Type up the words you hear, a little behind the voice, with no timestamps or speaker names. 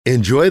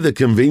Enjoy the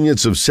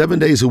convenience of 7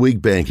 days a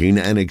week banking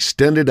and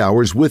extended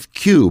hours with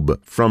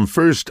Cube from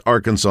First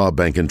Arkansas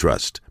Bank and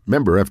Trust.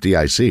 Member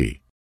FDIC.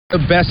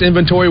 The best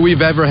inventory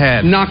we've ever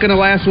had. Not going to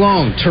last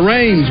long.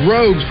 Terrains,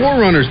 rogues,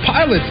 forerunners,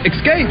 pilots,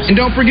 escapes. And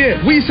don't forget,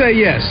 we say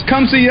yes.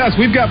 Come see us.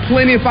 We've got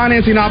plenty of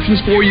financing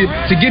options for you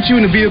to get you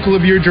in the vehicle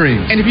of your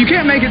dreams. And if you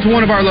can't make it to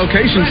one of our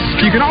locations,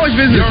 you can always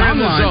visit us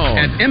online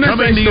at MSA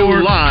Coming to you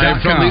live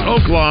from the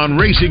Oaklawn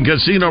Racing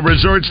Casino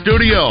Resort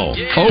Studio.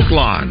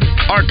 Oaklawn,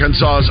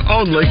 Arkansas's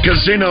only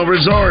casino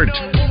resort.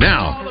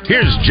 Now,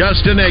 here's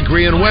Justin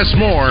Acri and Wes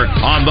Moore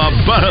on the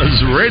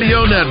Buzz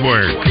Radio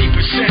Network.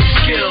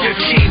 20% skill,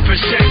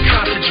 15%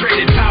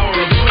 concentrated power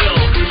of will,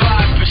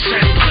 5%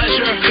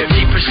 pleasure,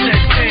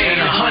 50% pain,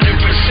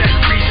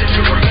 100% reason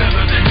to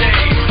remember the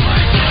name.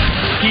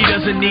 He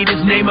doesn't need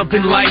his name up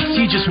in lights,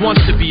 he just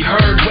wants to be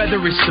heard, whether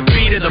it's the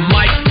beat of the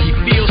mic. He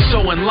feels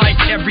so unlike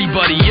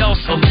everybody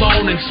else,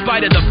 alone, in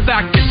spite of the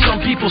fact that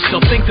some people still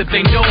think that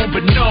they know,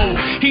 but no,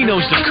 he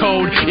knows the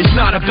code. It's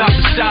not about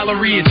the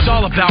salary, it's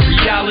all about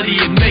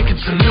reality and making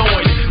some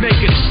noise,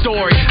 making a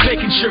story,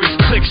 making sure his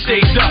click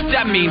stays up.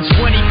 That means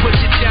when he puts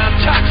it down,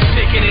 Tox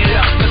picking it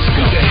up. Let's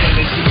go. Who the hell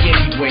is he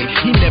anyway?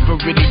 He never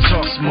really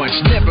talks much,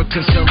 never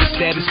concerned with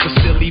status, but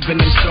still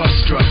even him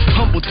starstruck.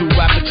 Humble through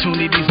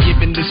opportunities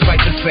given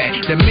despite the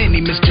fact that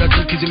many misjudge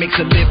him because he makes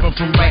a living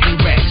from writing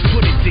raps.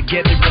 Put it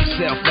together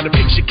himself, now the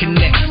picture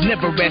connects.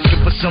 Never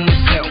asking for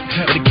someone's help,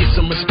 but to get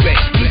some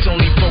respect. He's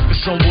only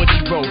focused on what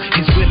he wrote.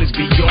 His will is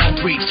beyond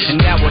reach,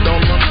 and now it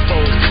all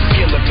unfolds. The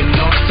skill of an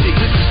artist.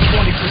 This is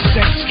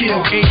 20% skill,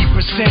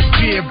 80%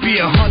 fear, be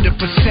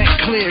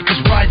 100% clear, cause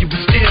Ryu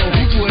was ill.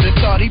 Who would've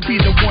thought he'd be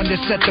the one that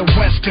set the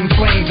West in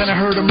flames? And I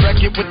heard him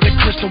wreck it with the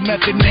crystal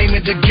method, name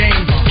of the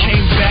game.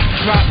 Came back,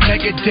 dropped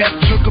Megadeth,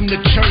 took him to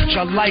church.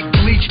 I like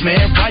Bleach,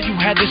 man. Ryu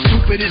had the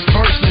stupidest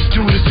verse, this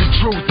dude is the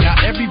truth. Now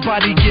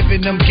everybody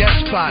giving them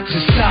guest spots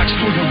and stocks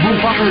through the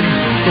roof. I heard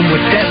him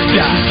with that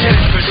stock.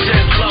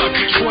 10% luck,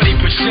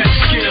 20%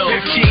 skill,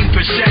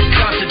 15%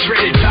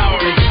 concentrated power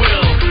of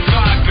will,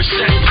 5%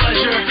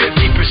 pleasure,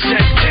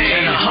 50%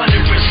 pain,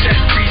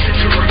 100% reason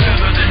to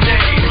remember the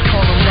name. They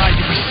call him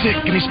Ryu, he's sick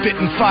and he's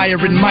spitting fire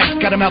and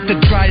Mike got him out the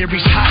dryer,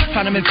 he's hot.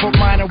 Found him in Fort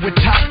Minor with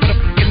top for the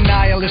fucking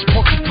nihilist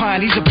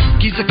porcupine. He's a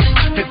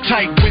the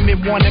type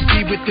women wanna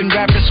be within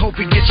rappers. Hope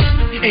he gets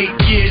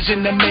 8 years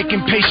in the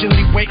making,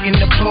 patiently waiting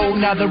to blow.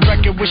 Now the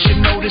record with your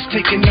notice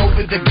taking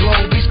over the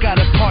globe. He's got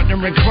a partner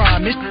in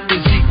crime, his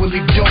is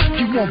equally dope.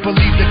 You won't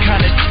believe the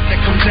kind of that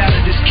comes out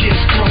of this kid's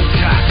throat.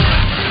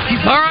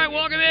 All right,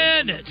 welcome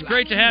in. It's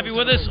great to have you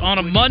with us on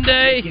a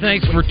Monday.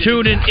 Thanks for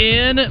tuning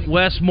in.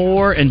 Wes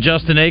Moore and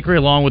Justin Acri,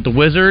 along with the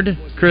Wizard,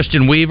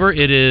 Christian Weaver.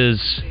 It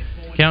is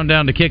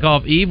countdown to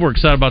kickoff eve. We're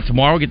excited about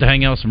tomorrow. We get to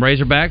hang out with some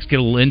Razorbacks, get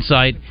a little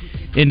insight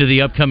into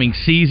the upcoming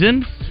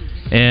season,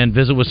 and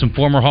visit with some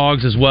former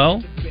Hogs as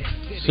well.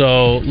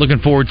 So looking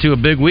forward to a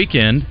big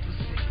weekend,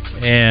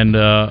 and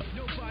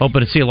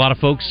hoping to see a lot of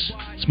folks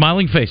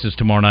smiling faces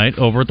tomorrow night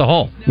over at the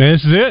Hall. Man,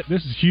 this is it.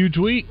 This is a huge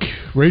week.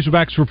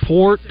 Razorbacks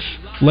report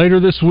later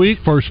this week.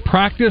 First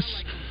practice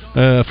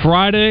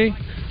Friday.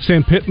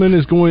 Sam Pittman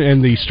is going,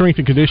 and the strength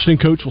and conditioning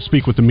coach will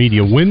speak with the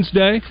media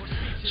Wednesday.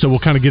 So we'll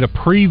kind of get a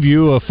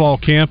preview of fall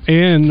camp,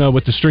 and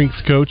with the strength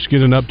coach,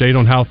 get an update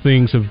on how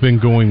things have been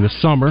going this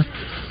summer.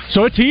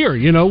 So it's here.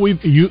 You know, we've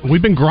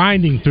been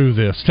grinding through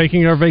this,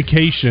 taking our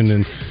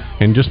vacation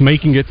and just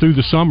making it through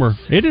the summer.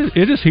 It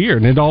is here,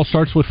 and it all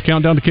starts with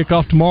countdown to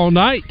kickoff tomorrow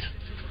night.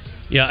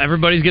 Yeah,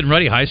 everybody's getting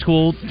ready. High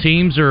school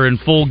teams are in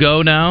full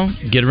go now,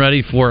 getting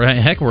ready for,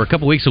 heck, we're a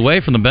couple weeks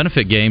away from the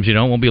benefit games, it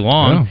won't be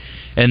long. Yeah.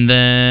 And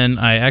then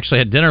I actually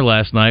had dinner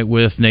last night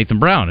with Nathan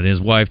Brown and his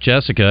wife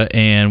Jessica,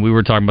 and we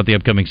were talking about the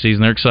upcoming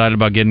season. They're excited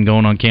about getting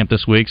going on camp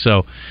this week,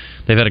 so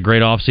they've had a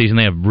great offseason.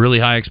 They have really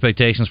high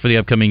expectations for the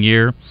upcoming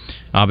year.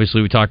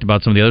 Obviously, we talked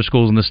about some of the other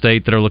schools in the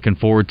state that are looking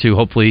forward to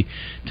hopefully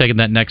taking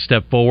that next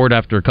step forward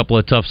after a couple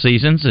of tough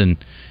seasons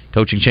and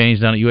coaching change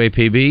down at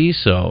UAPB.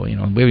 So, we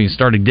haven't even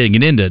started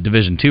digging into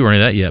Division II or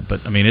any of that yet,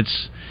 but,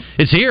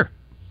 it's here.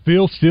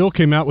 Phil Steele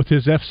came out with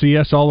his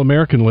FCS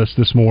All-American list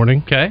this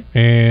morning. Okay.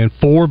 And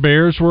 4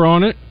 Bears were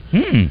on it.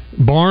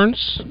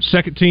 Barnes,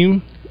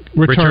 second-team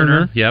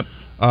returner. Yep.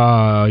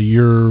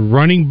 Your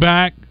running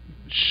back...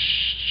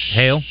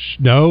 Hale?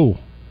 No.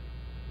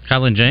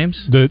 Kylan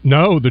James? The transfer.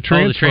 Oh, the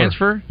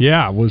transfer?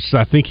 Yeah,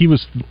 I think he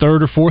was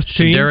third or fourth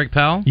team. Derek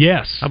Powell?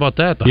 Yes. How about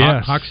that?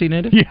 The Hoxie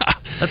native? Yeah.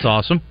 That's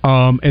awesome.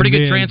 Pretty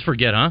good transfer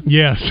get, huh?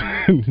 Yes.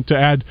 To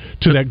add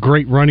to that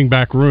great running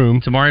back room.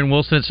 Tamarian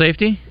Wilson at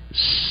safety?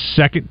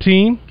 Second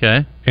team.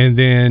 Okay. And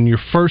then your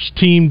first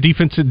team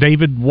defensive,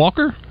 David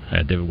Walker.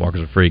 Yeah, David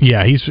Walker's a freak.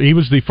 Yeah, he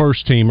was the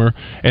first teamer.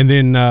 And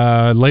then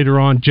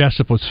later on,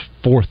 Jessup was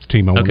fourth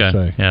team, I want to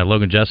say. Yeah,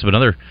 Logan Jessup,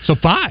 another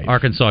 5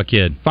 Arkansas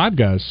kid. 5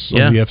 guys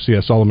on the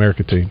FCS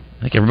All-America team.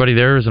 I think everybody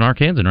there is an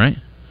Arkansan, right?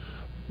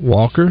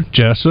 Walker,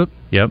 Jessup.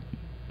 Yep.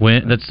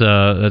 Wynn, that's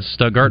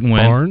Stuttgart and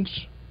Wynn.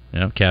 Barnes.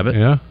 Yeah, Cabot.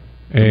 Yeah.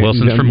 And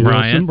Wilson's from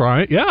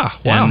Bryant. Yeah.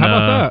 Wow, how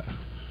about that?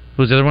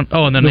 Who's the other one?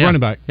 Oh, and then the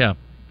running back. Yeah.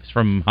 He's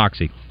from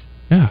Hoxie.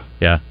 Yeah.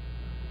 Yeah.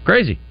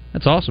 Crazy.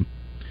 That's awesome.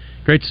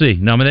 Great to see.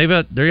 No, I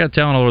mean they got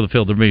talent all over the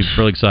field. They're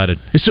really excited.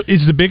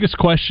 Is the biggest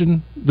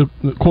question the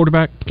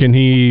quarterback? Can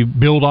he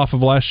build off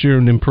of last year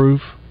and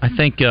improve? I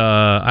think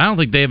I don't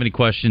think they have any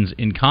questions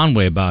in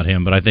Conway about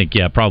him, but I think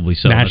probably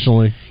so.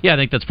 Nationally, I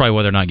think that's probably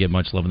why they're not getting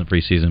much love in the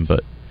preseason.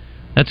 But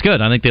that's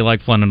good. I think they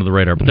like flying under the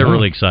radar, but they're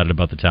really excited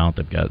about the talent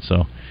they've got.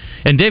 So,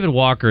 and David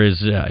Walker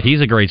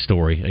he's a great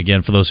story.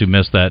 Again, for those who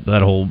missed that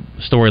whole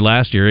story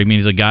last year, I mean,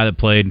 he's a guy that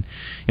played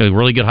a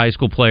really good high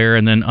school player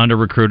and then under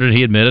recruited.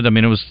 He admitted, I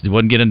mean, it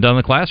wasn't getting done in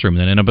the classroom.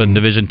 Then ended up in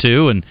Division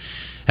II and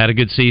had a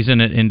good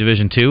season in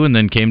Division II, and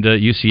then came to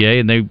UCA,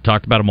 and they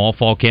talked about him all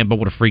fall camp, but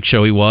what a freak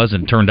show he was,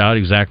 and it turned out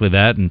exactly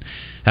that, and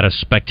had a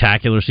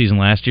spectacular season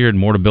last year, and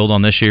more to build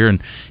on this year.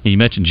 And you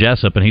mentioned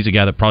Jessup, and he's a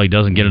guy that probably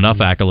doesn't get enough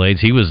accolades.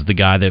 He was the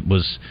guy that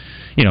was,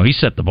 he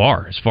set the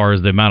bar as far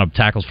as the amount of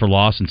tackles for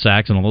loss and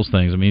sacks and all those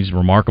things. I mean, he's a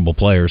remarkable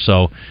player,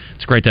 so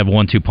it's great to have a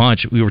 1-2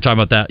 punch. We were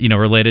talking about that,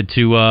 related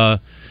to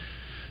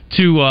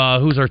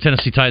who's our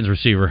Tennessee Titans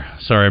receiver?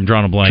 Sorry, I'm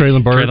drawing a blank.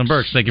 Traylon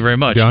Burks. Thank you very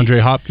much. DeAndre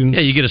Hopkins.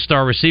 Yeah, you get a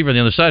star receiver on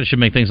the other side. It should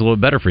make things a little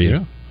bit better for you.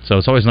 Yeah. So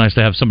it's always nice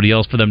to have somebody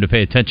else for them to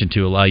pay attention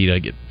to, allow you to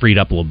get freed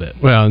up a little bit.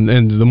 Well,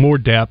 and the more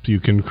depth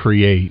you can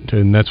create,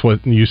 and that's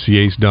what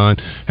UCA's done.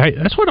 Hey,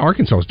 that's what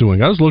Arkansas is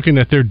doing. I was looking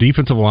at their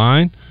defensive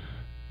line.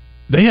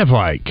 They have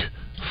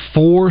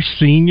 4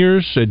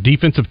 seniors at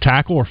defensive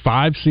tackle, or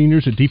 5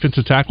 seniors at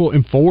defensive tackle,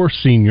 and 4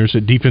 seniors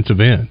at defensive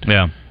end.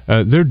 Yeah.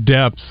 Their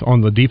depth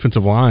on the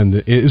defensive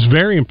line is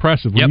very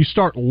impressive. When you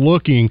start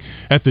looking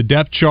at the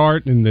depth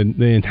chart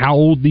and how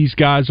old these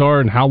guys are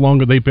and how long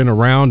have they been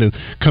around and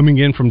coming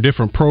in from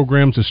different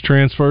programs as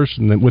transfers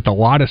and then with a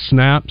lot of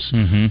snaps,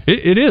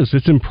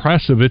 it's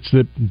impressive. It's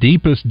the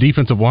deepest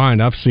defensive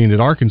line I've seen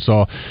at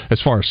Arkansas as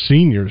far as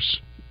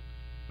seniors,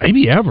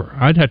 maybe ever.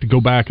 I'd have to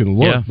go back and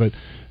look, but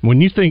when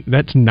you think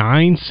that's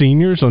 9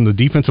 seniors on the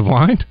defensive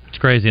line, it's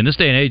crazy. In this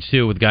day and age,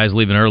 too, with guys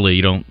leaving early,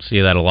 you don't see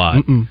that a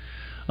lot.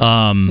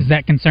 Is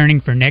that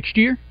concerning for next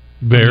year?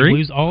 Very. You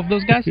lose all of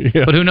those guys?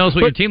 Yeah. But who knows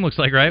what your team looks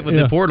like, right, with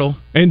the portal.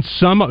 And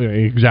some of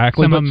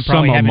them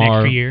probably have an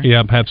extra year.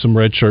 Yeah, have some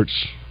red shirts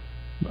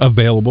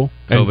available.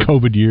 And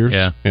COVID years.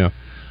 Yeah.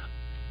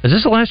 Is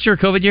this the last year of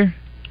COVID year?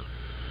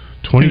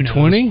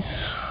 2020?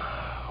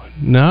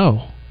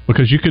 No.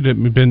 Because you could have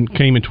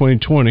came in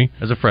 2020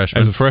 as a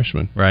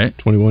freshman, right?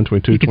 21,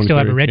 22, you could 23. Still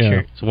have a red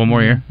shirt. So one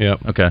more year. Yep.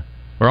 Okay,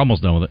 we're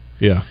almost done with it.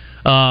 Yeah.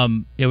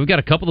 We've got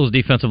a couple of those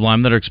defensive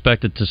linemen that are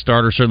expected to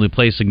start or certainly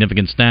play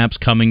significant snaps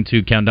coming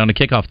to Countdown to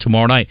Kickoff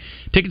tomorrow night.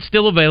 Tickets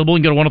still available.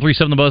 You can go to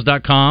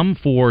 1037thebuzz.com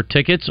for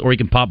tickets, or you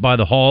can pop by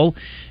the hall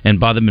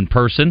and buy them in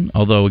person.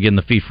 Although, again,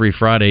 the Fee-Free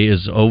Friday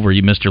is over.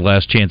 You missed your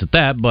last chance at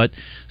that. But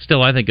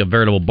still, I think a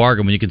veritable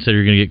bargain when you consider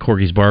you're going to get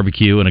Corky's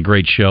Barbecue and a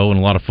great show and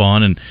a lot of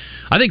fun. And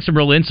I think some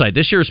real insight.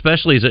 This year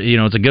especially, it's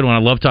a good one. I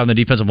love talking to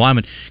the defensive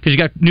linemen because you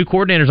got new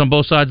coordinators on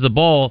both sides of the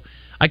ball.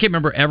 I can't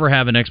remember ever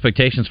having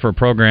expectations for a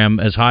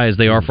program as high as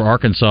they are for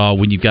Arkansas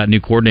when you've got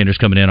new coordinators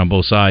coming in on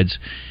both sides.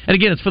 And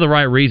again, it's for the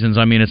right reasons.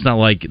 I mean, it's not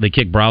like they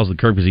kicked Browse to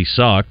the curb because he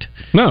sucked.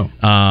 No.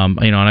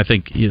 And I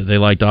think they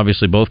liked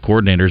obviously both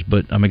coordinators,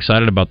 but I'm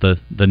excited about the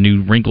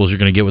new wrinkles you're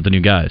going to get with the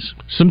new guys.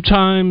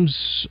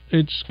 Sometimes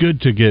it's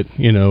good to get,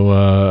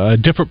 a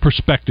different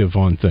perspective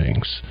on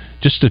things,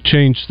 just to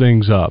change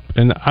things up.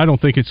 And I don't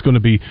think it's going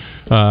to be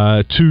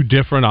too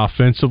different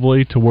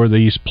offensively to where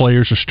these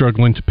players are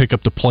struggling to pick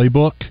up the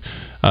playbook.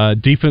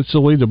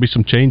 Defensively, there'll be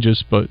some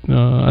changes, but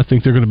I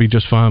think they're going to be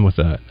just fine with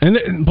that.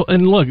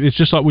 And look, it's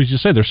just like we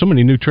just said, there's so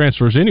many new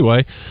transfers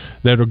anyway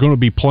that are going to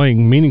be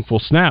playing meaningful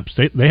snaps.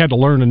 They had to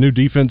learn a new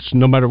defense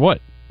no matter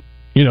what.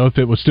 If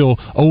it was still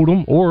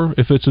Oldham or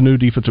if it's a new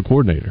defensive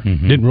coordinator.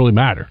 Didn't really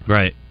matter.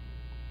 Right.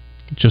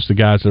 Just the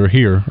guys that are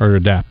here are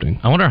adapting.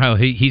 I wonder how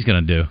he's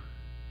going to do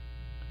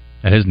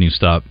at his new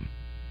stop.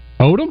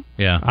 Odom?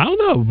 Yeah. I don't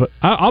know, but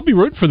I'll be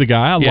rooting for the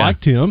guy. I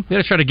liked him.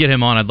 Yeah, try to get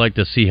him on. I'd like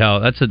to see how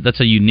that's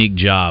a unique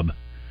job.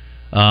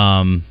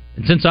 And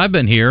since I've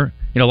been here,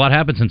 a lot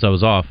happened since I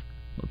was off.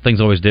 Things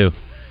always do.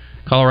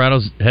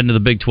 Colorado's heading to the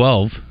Big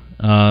 12.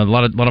 A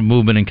lot of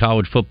movement in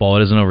college football.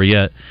 It isn't over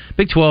yet.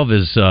 Big 12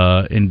 is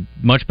in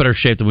much better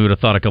shape than we would have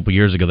thought a couple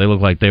years ago. They look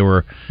like they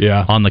were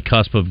on the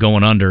cusp of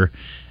going under.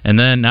 And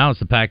then now it's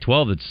the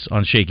Pac-12 that's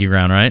on shaky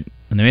ground, right?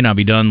 And they may not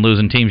be done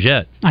losing teams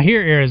yet. I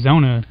hear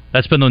Arizona.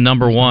 That's been the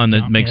number one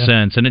that makes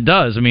sense. And it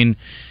does. I mean,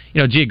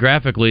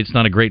 geographically it's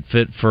not a great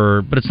fit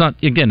but it's not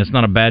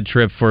a bad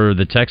trip for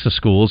the Texas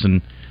schools.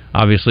 And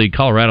obviously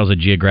Colorado's a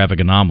geographic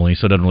anomaly,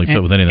 so it doesn't really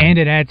fit with anything. And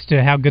it adds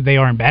to how good they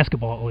are in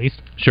basketball, at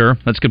least. Sure,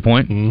 that's a good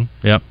point.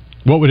 Mm-hmm. Yep.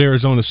 What would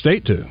Arizona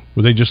State do?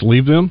 Would they just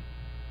leave them?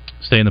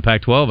 Stay in the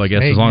Pac-12, I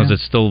guess, as long as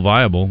it's still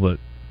viable.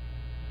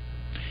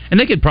 And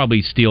they could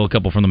probably steal a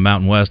couple from the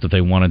Mountain West if they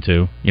wanted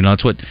to.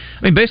 That's what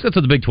basically that's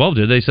what the Big 12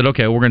 did. They said,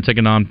 okay, we're going to take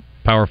a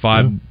non-Power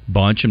 5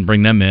 bunch and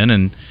bring them in,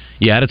 and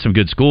you added some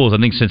good schools. I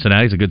think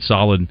Cincinnati's a good,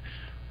 solid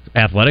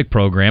athletic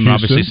program, and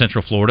obviously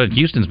Central Florida.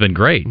 Houston's been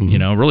great,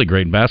 really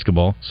great in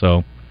basketball.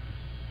 So,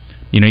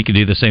 you could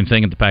do the same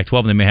thing at the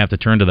Pac-12, and they may have to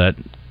turn to that.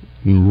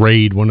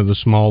 Raid one of the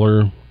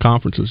smaller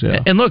conferences,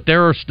 yeah. And look,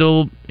 there are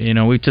still,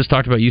 we just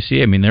talked about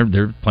UCA.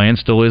 Their plan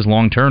still is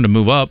long-term to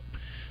move up.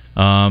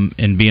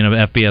 and being an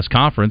FBS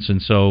conference,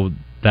 and so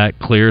that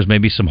clears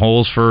maybe some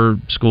holes for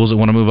schools that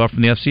want to move up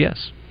from the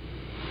FCS.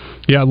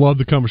 Yeah, I love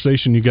the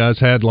conversation you guys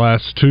had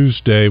last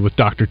Tuesday with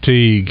Dr.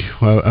 Teague.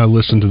 I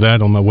listened to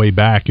that on my way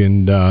back,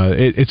 and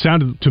it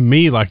sounded to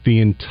me like the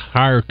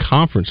entire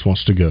conference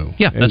wants to go.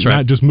 Yeah, that's right.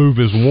 Not just move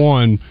as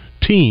one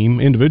team,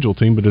 individual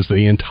team, but as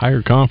the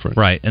entire conference.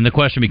 Right, and the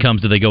question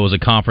becomes, do they go as a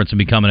conference and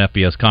become an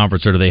FBS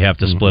conference, or do they have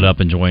to split up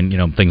and join,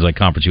 things like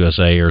Conference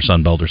USA or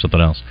Sun Belt or something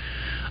else?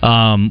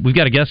 We've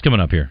got a guest coming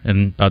up here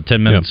in about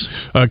 10 minutes.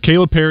 Yeah.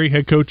 Caleb Perry,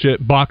 head coach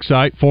at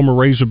Bauxite, former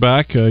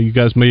Razorback. You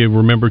guys may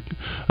remember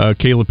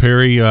Caleb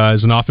Perry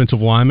as an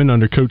offensive lineman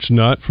under Coach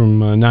Nutt from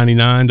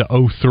 99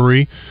 to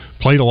 03.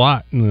 Played a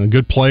lot. A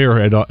good player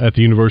at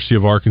the University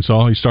of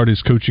Arkansas. He started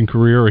his coaching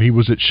career. He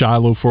was at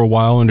Shiloh for a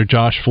while under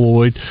Josh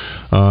Floyd.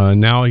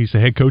 Now he's the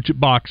head coach at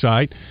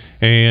Bauxite.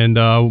 And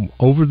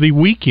over the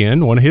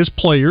weekend, one of his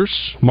players,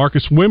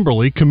 Marcus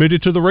Wimberly,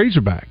 committed to the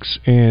Razorbacks.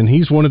 And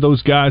he's one of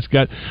those guys.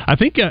 I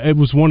think it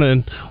was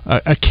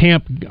a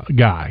camp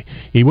guy.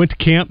 He went to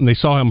camp, and they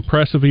saw how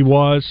impressive he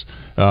was,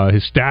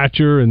 his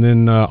stature, and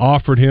then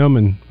offered him.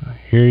 And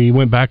here he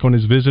went back on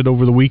his visit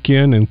over the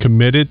weekend and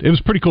committed. It was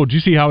pretty cool. Did you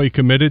see how he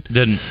committed?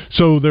 Didn't.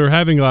 So they're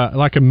having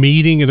a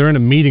meeting, and they're in a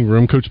meeting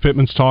room. Coach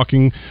Pittman's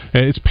talking.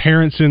 His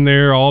parents in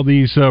there. All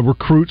these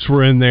recruits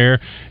were in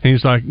there. And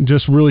he's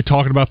just really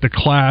talking about the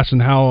class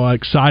and how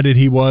excited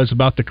he was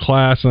about the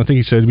class. And I think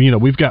he said,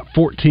 we've got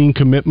 14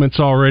 commitments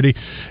already.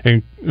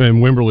 And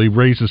Wimberly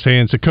raised his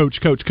hand and said, Coach,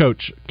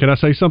 can I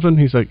say something?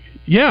 He's like,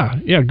 yeah,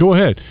 go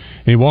ahead.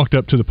 And he walked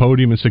up to the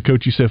podium and said,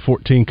 Coach, you said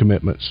 14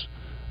 commitments.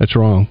 That's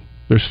wrong.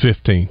 There's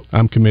 15.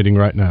 I'm committing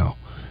right now.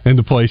 And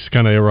the place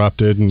kind of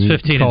erupted. And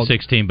 15 and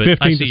 16, but 15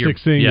 I see to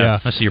 16, yeah.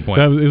 I see your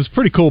point. It was a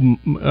pretty cool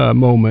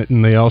moment,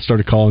 and they all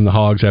started calling the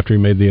Hogs after he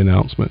made the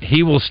announcement.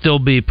 He will still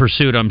be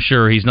pursued, I'm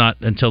sure. He's not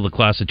until the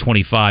class of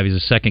 25. He's a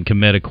second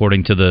commit,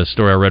 according to the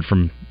story I read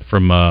from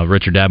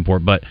Richard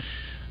Davenport, but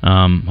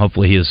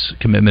hopefully his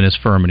commitment is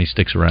firm and he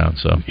sticks around.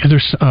 So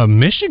there's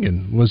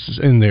Michigan was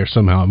in there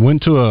somehow.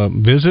 Went to a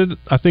visit,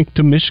 I think,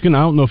 to Michigan. I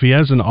don't know if he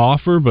has an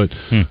offer, but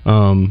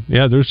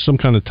there's some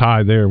kind of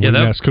tie there. We're going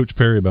to ask Coach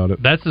Perry about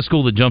it. That's the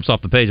school that jumps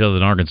off the page, other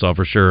than Arkansas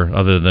for sure.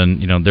 Other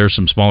than there's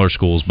some smaller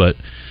schools, but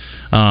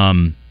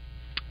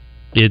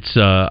it's.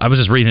 I was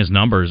just reading his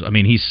numbers. I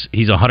mean,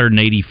 he's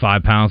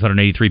 185 pounds,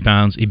 183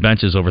 pounds. He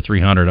benches over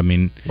 300. I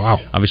mean, wow,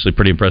 obviously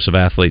pretty impressive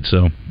athlete.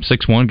 So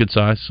 6'1", good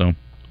size. So.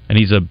 And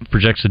he's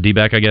projects a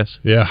D-back, I guess?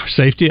 Yeah,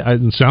 safety.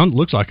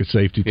 Looks like a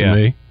safety to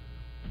me.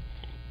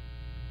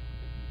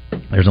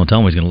 There's no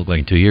telling what he's going to look like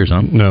in 2 years, huh?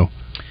 No.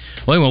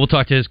 Well, anyway, we'll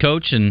talk to his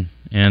coach and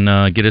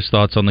get his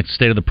thoughts on the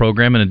state of the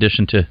program in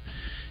addition to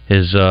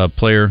his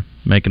player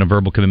making a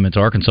verbal commitment to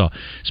Arkansas.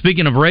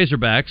 Speaking of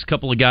Razorbacks, a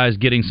couple of guys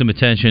getting some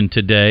attention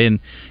today. And,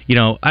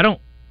 I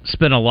don't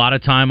spend a lot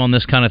of time on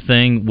this kind of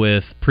thing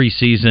with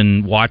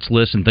preseason watch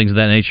lists and things of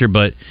that nature,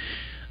 but...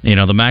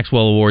 the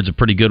Maxwell Award's a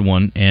pretty good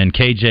one, and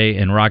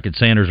KJ and Rocket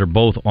Sanders are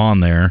both on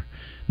there.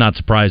 Not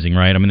surprising,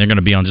 right? I mean, they're going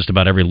to be on just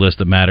about every list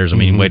that matters. I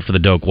mean, wait for the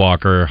Doak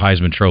Walker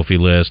Heisman Trophy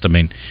list. I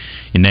mean,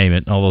 you name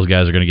it. All those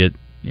guys are going to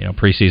get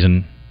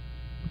preseason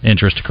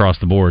interest across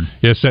the board.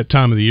 Yeah, it's that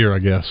time of the year, I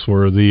guess,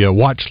 where the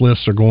watch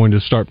lists are going to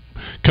start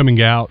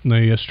coming out, and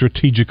they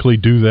strategically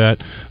do that.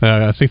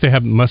 I think they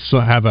must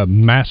have a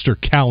master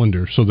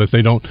calendar so that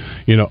they don't,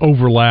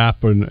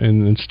 overlap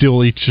and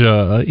steal each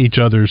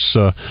other's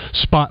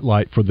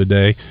spotlight for the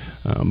day.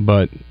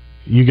 But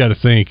you got to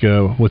think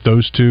with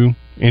those two,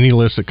 any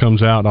list that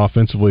comes out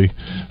offensively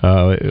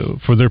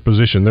for their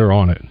position, they're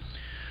on it.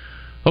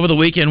 Over the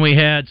weekend, we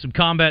had some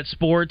combat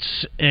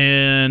sports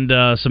and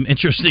some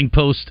interesting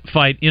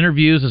post-fight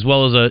interviews, as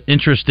well as an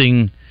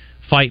interesting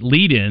fight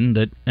lead-in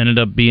that ended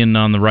up being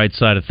on the right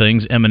side of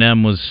things.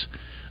 Eminem was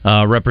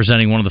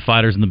representing one of the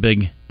fighters in the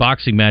big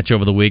boxing match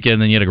over the weekend.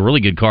 And then you had a really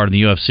good card in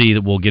the UFC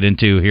that we'll get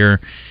into here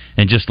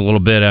in just a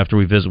little bit after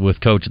we visit with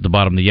Coach at the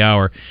bottom of the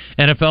hour.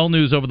 NFL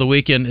news over the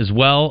weekend as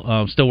well.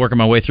 I'm still working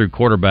my way through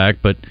quarterback,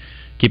 but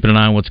keeping an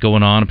eye on what's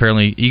going on.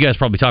 Apparently, you guys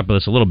probably talked about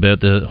this a little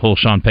bit, the whole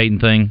Sean Payton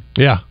thing.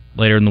 Yeah.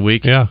 Later in the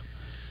week. Yeah.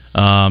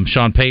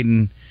 Sean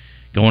Payton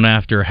going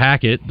after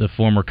Hackett, the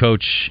former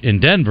coach in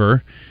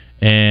Denver,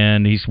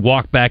 and he's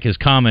walked back his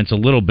comments a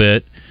little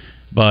bit,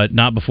 but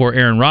not before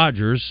Aaron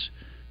Rodgers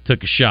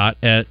took a shot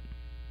at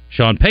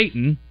Sean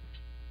Payton,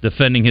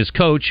 defending his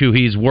coach, who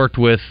he's worked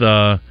with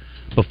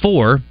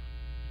before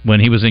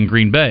when he was in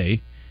Green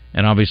Bay,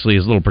 and obviously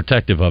is a little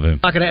protective of him. I'm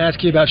not going to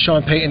ask you about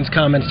Sean Payton's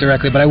comments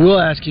directly, but I will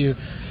ask you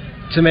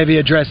to maybe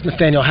address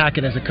Nathaniel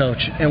Hackett as a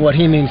coach and what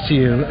he means to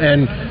you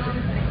and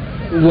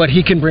what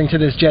he can bring to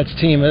this Jets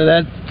team.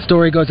 That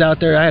story goes out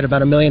there. I had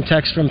about 1 million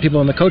texts from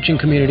people in the coaching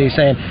community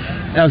saying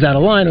that was out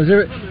of line.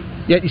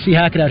 Yet you see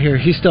Hackett out here,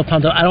 he's still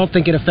pumped up. I don't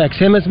think it affects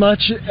him as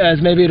much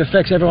as maybe it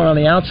affects everyone on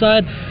the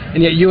outside,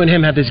 and yet you and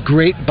him have this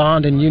great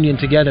bond and union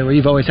together where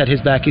you've always had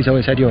his back, he's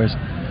always had yours.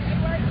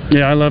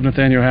 Yeah, I love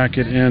Nathaniel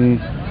Hackett, and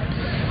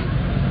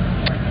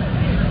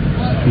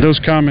those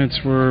comments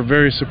were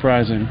very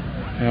surprising.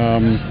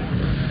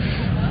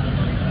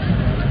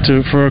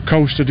 For a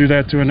coach to do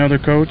that to another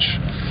coach,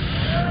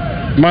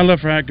 My love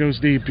for Hack goes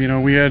deep. You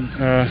know, we had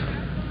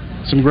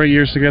some great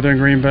years together in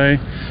Green Bay.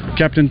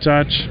 Kept in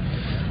touch.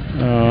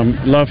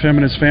 Love him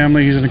and his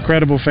family. He's an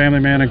incredible family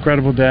man,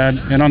 incredible dad.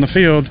 And on the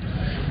field,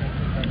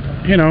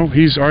 you know,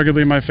 he's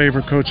arguably my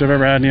favorite coach I've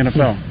ever had in the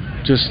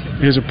NFL. Just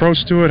his approach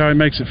to it, how he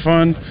makes it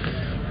fun,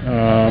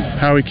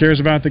 how he cares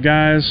about the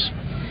guys,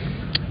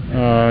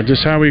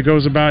 just how he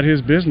goes about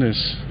his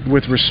business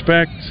with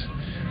respect,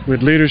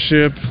 with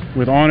leadership,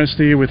 with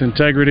honesty, with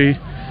integrity.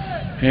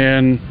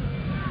 And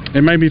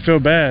it made me feel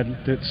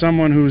bad that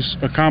someone who's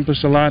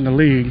accomplished a lot in the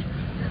league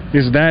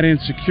is that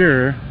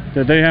insecure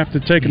that they have to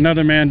take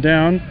another man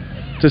down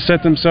to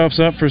set themselves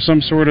up for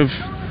some sort of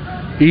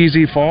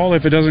easy fall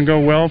if it doesn't go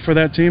well for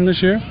that team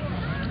this year.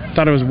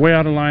 Thought it was way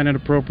out of line and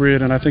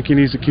inappropriate, and I think he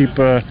needs to keep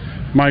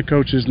my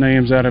coach's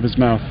names out of his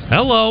mouth.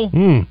 Hello.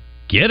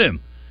 Get him.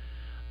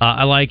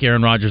 I like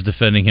Aaron Rodgers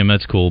defending him.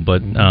 That's cool,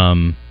 but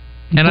and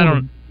I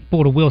don't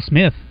pulled a Will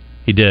Smith.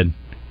 He did.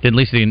 At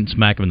least he didn't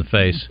smack him in the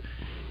face.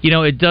 You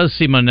know, it does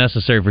seem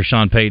unnecessary for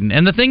Sean Payton.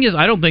 And the thing is,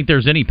 I don't think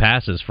there's any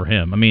passes for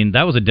him. I mean,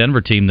 that was a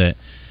Denver team that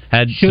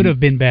should have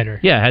been better.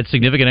 Yeah, had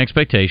significant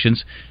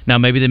expectations. Now,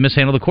 maybe they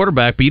mishandled the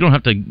quarterback, but you don't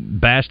have to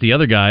bash the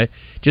other guy.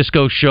 Just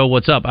go show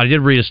what's up. I did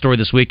read a story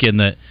this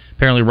weekend that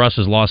apparently Russ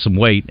has lost some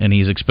weight, and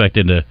he's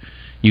expected to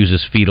use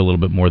his feet a little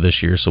bit more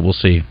this year, so we'll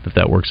see if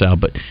that works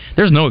out. But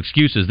there's no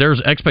excuses. There's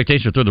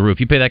expectations through the roof.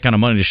 You pay that kind of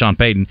money to Sean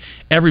Payton,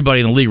 everybody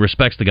in the league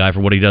respects the guy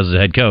for what he does as a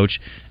head coach.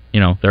 You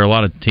know, there are a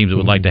lot of teams that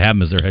would like to have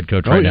him as their head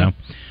coach now.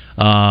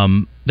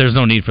 There's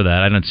no need for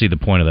that. I don't see the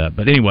point of that.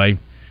 But anyway,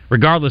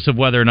 regardless of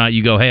whether or not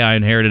you go, hey, I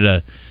inherited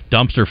a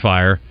dumpster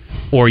fire,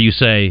 or you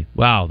say,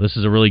 wow, this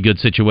is a really good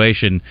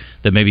situation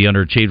that maybe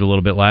underachieved a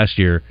little bit last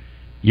year,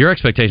 your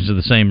expectations are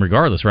the same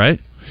regardless, right?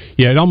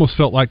 Yeah, it almost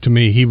felt like to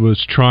me he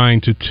was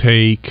trying to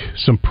take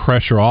some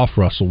pressure off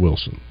Russell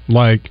Wilson.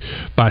 Like,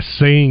 by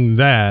saying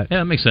that... Yeah,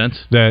 that makes sense.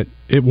 That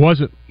it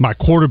wasn't my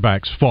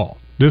quarterback's fault.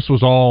 This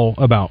was all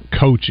about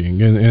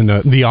coaching and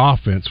the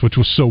offense, which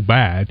was so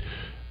bad.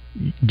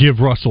 Give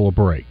Russell a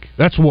break.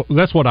 That's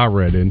what I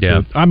read into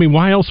it. I mean,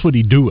 why else would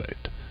he do it?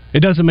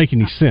 It doesn't make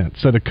any sense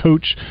that a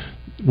coach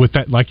with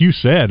that, like you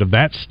said, of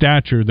that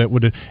stature that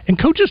would...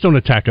 And coaches don't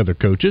attack other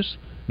coaches.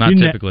 Not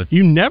typically.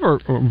 You never,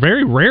 or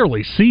very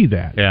rarely see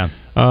that. Yeah.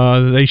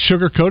 They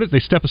sugarcoat it, they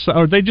step aside,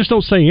 or they just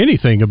don't say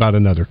anything about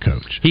another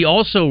coach. He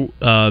also,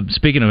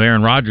 speaking of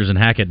Aaron Rodgers and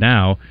Hackett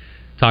now,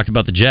 talked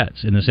about the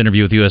Jets in this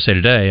interview with USA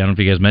Today. I don't know if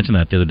you guys mentioned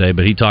that the other day,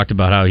 but he talked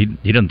about how he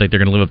doesn't think they're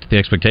going to live up to the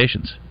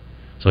expectations.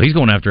 So he's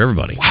going after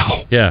everybody.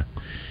 Wow. Yeah.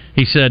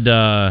 He said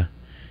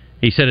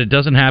it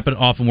doesn't happen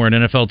often where an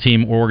NFL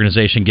team or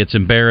organization gets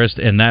embarrassed,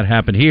 and that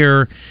happened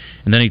here.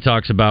 And then he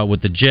talks about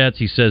with the Jets,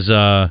 he says,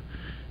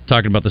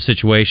 talking about the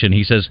situation,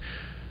 he says,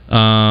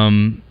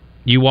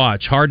 you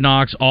watch, Hard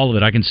Knocks, all of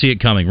it. I can see it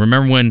coming.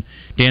 Remember when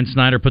Dan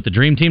Snyder put the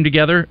Dream Team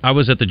together? I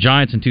was at the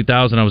Giants in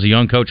 2000. I was a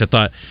young coach. I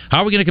thought, how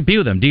are we going to compete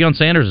with them? Deion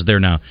Sanders is there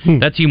now.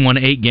 That team won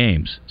 8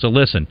 games. So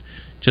listen,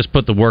 just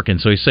put the work in.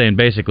 So he's saying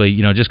basically,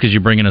 you know, just because you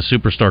bring in a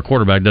superstar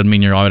quarterback doesn't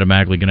mean you're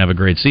automatically going to have a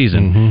great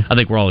season. I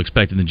think we're all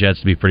expecting the Jets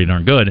to be pretty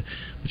darn good.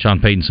 But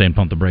Sean Payton's saying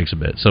pump the brakes a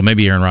bit. So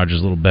maybe Aaron Rodgers is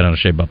a little bent out of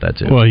shape about that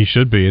too. Well, he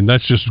should be, and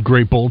that's just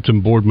great bulletin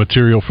board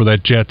material for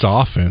that Jets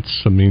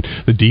offense. I mean,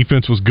 the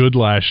defense was good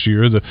last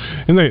year,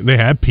 and they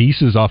had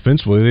pieces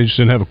offensively. They just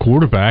didn't have a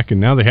quarterback,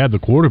 and now they had the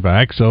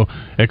quarterback, so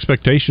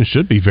expectations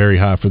should be very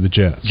high for the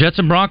Jets. Jets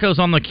and Broncos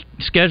on the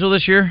schedule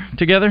this year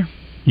together?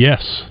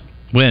 Yes.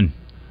 When?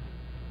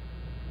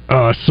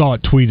 I saw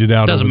it tweeted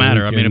out. Doesn't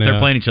matter. I mean, if they're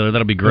playing each other,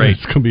 that'll be great.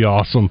 It's going to be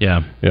awesome.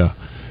 Yeah.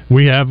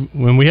 We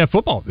have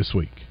football this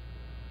week.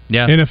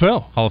 Yeah.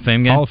 NFL. Hall of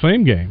Fame game? Hall of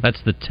Fame game.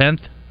 That's the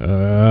 10th?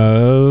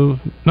 No,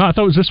 I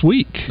thought it was this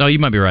week. No, you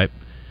might be right.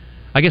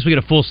 I guess we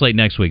get a full slate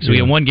next week. So we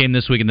get one game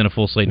this week and then a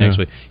full slate next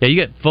week. Yeah, you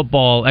get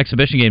football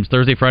exhibition games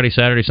Thursday, Friday,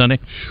 Saturday, Sunday,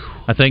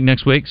 I think,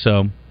 next week.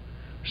 So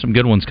some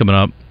good ones coming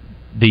up.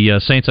 The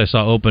Saints I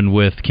saw opened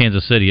with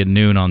Kansas City at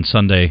noon on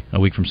Sunday, a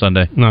week from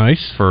Sunday.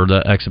 Nice. For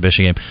the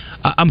exhibition game.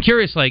 I'm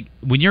curious, like,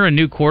 when you're a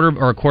new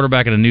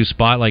quarterback in a new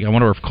spot, like, I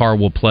wonder if Carr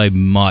will play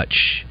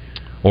much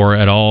or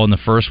at all in the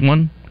first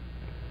one.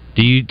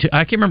 I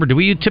can't remember. Do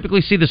we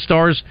typically see the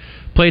stars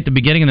play at the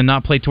beginning and then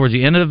not play towards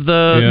the end of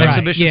the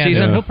exhibition season?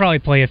 Yeah, he'll probably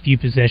play a few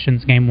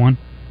possessions game one.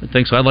 I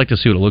think so. I'd like to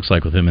see what it looks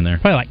like with him in there.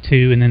 Probably like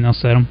 2, and then they'll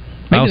set him.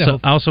 I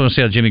also want to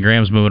see how Jimmy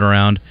Graham's moving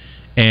around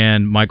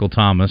and Michael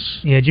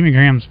Thomas. Yeah, Jimmy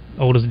Graham's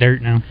old as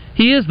dirt now.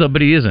 He is, though,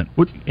 but he isn't.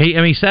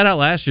 He sat out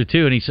last year,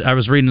 too, and I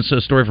was reading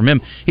a story from him.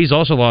 He's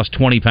also lost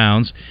 20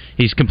 pounds.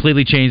 He's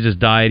completely changed his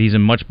diet. He's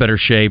in much better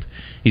shape.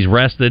 He's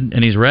rested,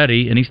 and he's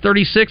ready, and he's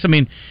 36. I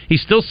mean,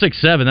 he's still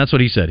 6'7". That's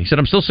what he said. He said,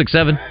 I'm still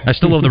 6'7". I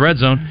still love the red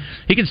zone.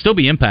 He can still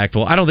be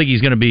impactful. I don't think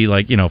he's going to be,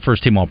 like,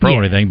 first-team All-Pro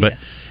or anything, but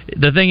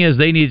the thing is,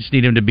 they just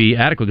need him to be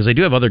adequate, because they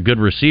do have other good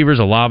receivers.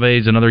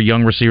 Olave's another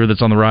young receiver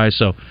that's on the rise,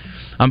 so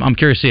I'm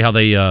curious to see how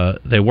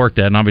they work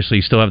that, and obviously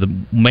you still have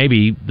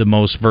maybe the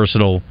most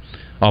versatile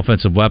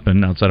offensive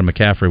weapon outside of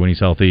McCaffrey when he's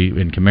healthy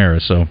in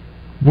Kamara. So,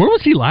 where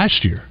was he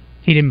last year?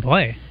 He didn't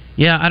play.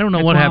 Yeah, I don't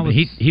know what happened.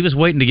 He was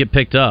waiting to get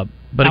picked up,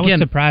 but I was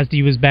surprised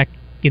he was back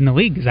in the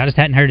league because I just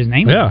hadn't heard his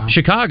name. Yeah.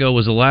 Chicago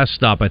was the last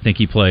stop I think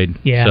he played.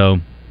 Yeah. So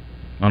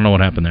I don't know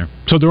what happened there.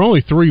 So they're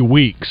only 3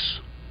 weeks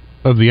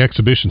of the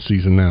exhibition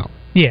season now.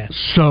 Yeah.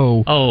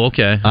 So. Oh,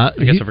 okay. I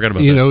guess I forgot about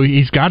that. You know,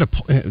 he's got to.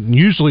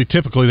 Usually,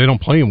 typically, they don't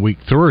play in week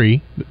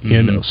 3,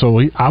 and so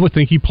I would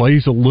think he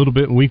plays a little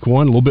bit in week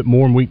 1, a little bit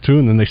more in week 2,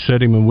 and then they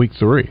set him in week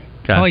 3.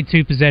 Probably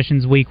 2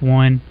 possessions week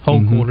 1,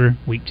 whole quarter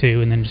week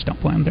 2, and then just don't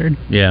play him third.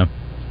 Yeah.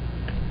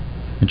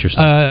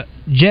 Interesting.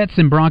 Jets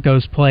and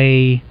Broncos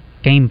play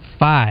Game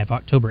 5,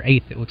 October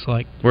 8th. It looks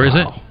like. Where is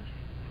it?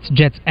 It's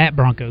Jets at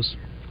Broncos.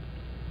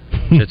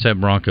 Jets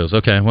at Broncos.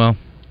 Okay, well.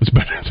 It's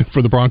better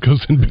for the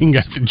Broncos than being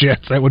at the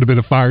Jets. That would have been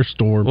a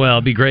firestorm. Well,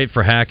 it'd be great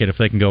for Hackett if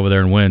they can go over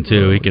there and win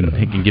too. He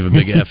can give a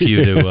big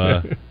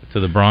FU to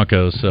the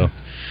Broncos. So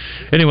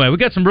anyway, we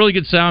got some really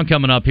good sound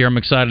coming up here. I'm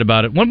excited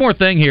about it. One more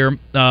thing here,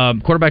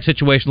 quarterback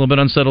situation a little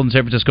bit unsettled in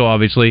San Francisco.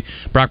 Obviously,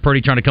 Brock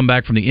Purdy trying to come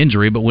back from the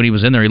injury, but when he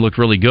was in there, he looked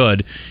really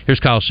good. Here's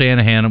Kyle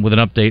Shanahan with an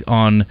update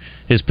on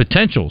his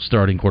potential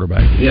starting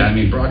quarterback. Yeah, I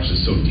mean, Brock's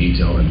just so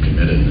detailed and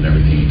committed in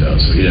everything he does.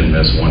 So he didn't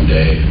miss one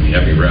day. I mean,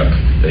 every rep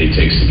that he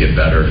takes to get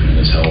better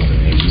in his health, and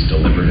he's just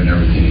deliberate in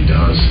everything he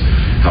does.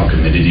 How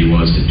committed he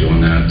was to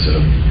doing that, to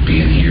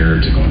being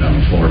here, to going down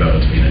to Florida,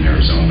 to being in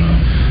Arizona.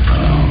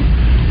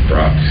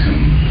 Brock,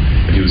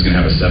 if he was going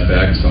to have a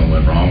setback and something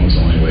went wrong, was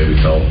the only way we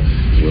felt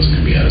he wasn't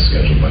going to be ahead of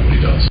schedule by what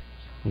he does.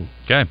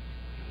 Okay.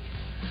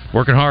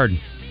 Working hard.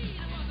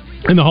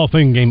 And the Hall of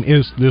Fame game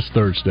is this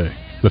Thursday,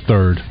 the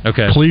 3rd.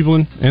 Okay.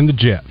 Cleveland and the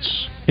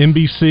Jets.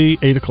 NBC,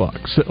 8 o'clock.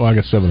 Well, I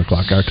guess 7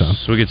 o'clock our time.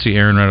 So we could see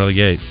Aaron right out of the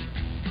gate,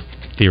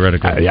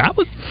 theoretically. I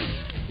would.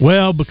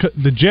 Well, because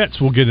the Jets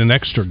will get an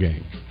extra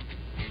game.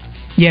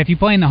 Yeah, if you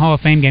play in the Hall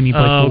of Fame game, you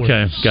play 4.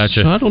 Okay,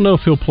 gotcha. So I don't know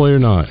if he'll play or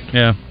not.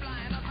 Yeah.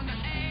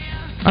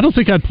 I don't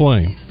think I'd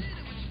play him.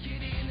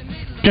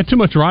 Got too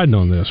much riding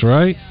on this,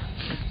 right?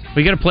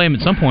 We got to play him at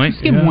some point.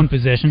 Just give him one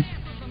possession.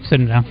 Sit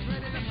him down.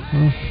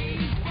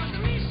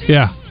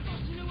 Yeah.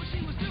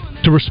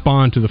 To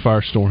respond to the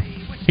firestorm.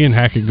 He and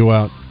Hackett go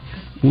out.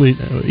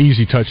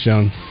 Easy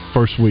touchdown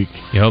first week.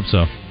 You hope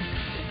so.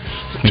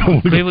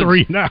 Don't go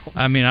 3 now.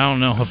 I mean, I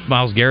don't know if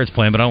Myles Garrett's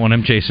playing, but I don't want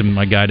him chasing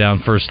my guy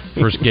down first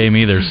game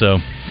either. So,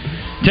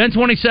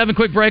 10:27,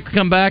 quick break. We'll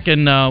come back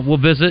and we'll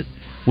visit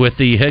with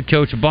the head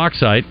coach of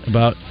Bauxite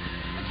about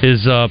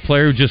his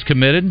player who just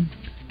committed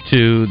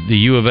to the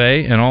U of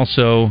A, and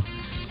also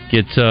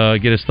get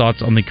his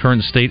thoughts on the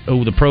current state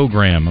of the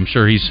program. I'm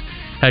sure he's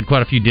had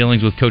quite a few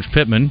dealings with Coach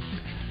Pittman,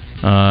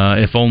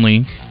 if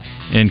only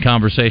in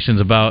conversations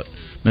about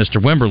Mr.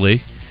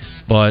 Wimberly,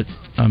 but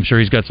I'm sure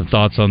he's got some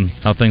thoughts on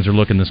how things are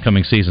looking this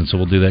coming season, so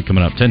we'll do that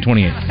coming up.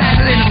 10:28.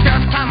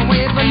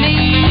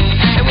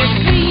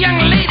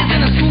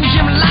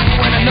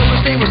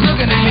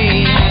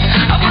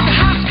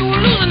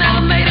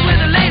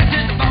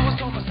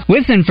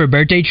 Listen for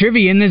Birthday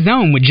Trivia in the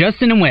Zone with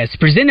Justin and Wes,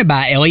 presented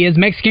by Elia's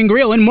Mexican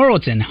Grill in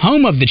Morrilton,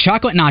 home of the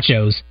chocolate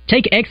nachos.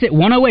 Take exit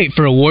 108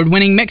 for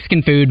award-winning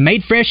Mexican food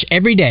made fresh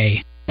every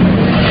day.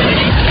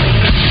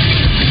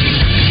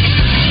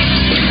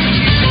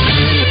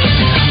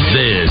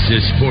 This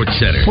is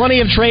SportsCenter.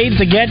 Plenty of trades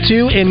to get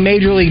to in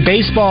Major League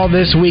Baseball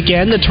this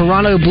weekend. The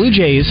Toronto Blue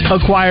Jays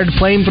acquired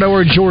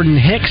flamethrower Jordan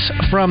Hicks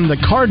from the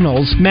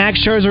Cardinals.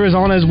 Max Scherzer is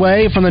on his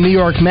way from the New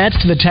York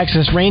Mets to the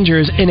Texas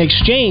Rangers in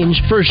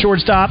exchange for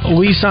shortstop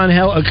Luis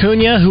Angel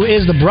Acuna, who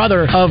is the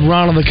brother of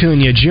Ronald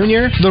Acuna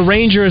Jr. The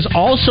Rangers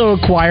also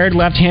acquired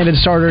left-handed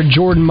starter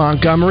Jordan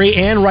Montgomery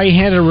and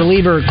right-handed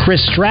reliever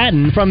Chris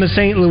Stratton from the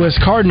St. Louis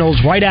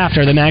Cardinals right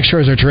after the Max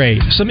Scherzer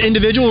trade. Some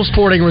individual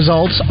sporting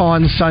results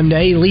on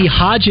Sunday. Lee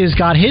Hodges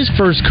got his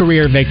first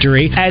career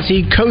victory as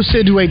he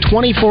coasted to a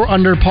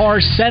 24-under par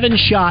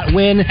 7-shot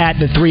win at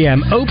the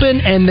 3M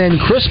Open, and then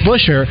Chris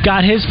Buescher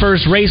got his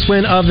first race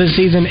win of the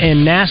season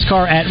in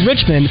NASCAR at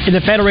Richmond in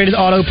the Federated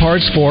Auto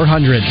Parts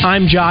 400.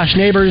 I'm Josh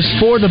Neighbors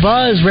for the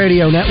Buzz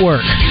Radio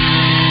Network.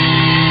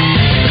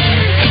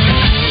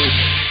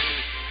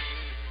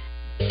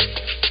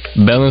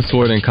 Bell and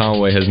Sword in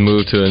Conway has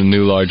moved to a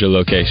new, larger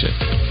location.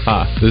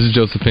 This is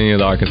Joseph Pena of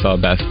the Arkansas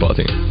basketball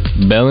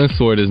team. Bell and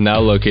Sword is now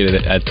located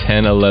at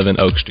 1011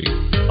 Oak Street.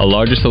 A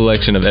larger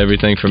selection of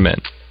everything for men.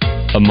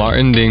 A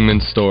Martin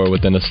Dingman store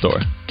within a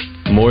store.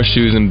 More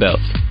shoes and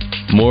belts.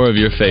 More of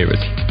your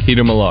favorites.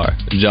 Peter Millar,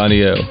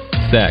 Johnny O,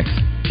 Saks,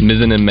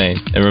 Mizzen and Main,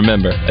 and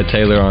remember, a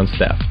tailor on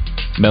staff.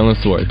 Bell and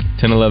Sword,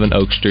 1011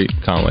 Oak Street,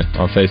 Conway,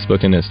 on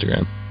Facebook and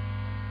Instagram.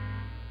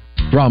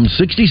 From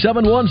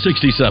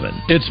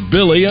 67-167, it's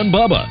Billy and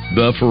Bubba,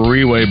 the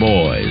Freeway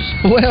Boys.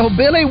 Well,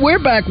 Billy,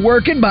 we're back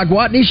working by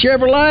Gwatney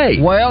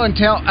Chevrolet. Well,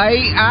 until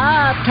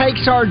AI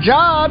takes our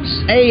jobs.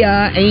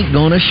 AI ain't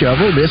gonna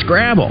shovel this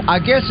gravel. I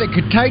guess it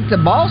could take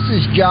the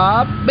boss's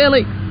job.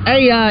 Billy,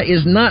 AI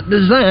is not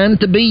designed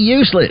to be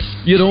useless.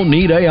 You don't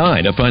need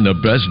AI to find the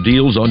best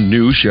deals on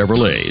new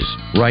Chevrolets.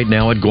 Right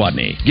now at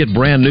Gwatney, get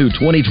brand new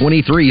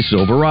 2023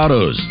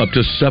 Silverados up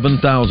to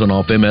 $7,000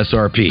 off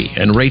MSRP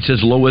and rates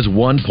as low as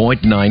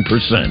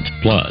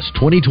 1.9%. Plus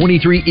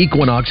 2023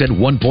 Equinox at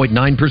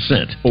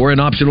 1.9% or an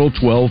optional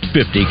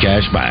 $1,250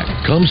 cash back.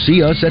 Come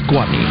see us at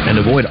Gwatney and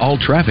avoid all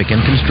traffic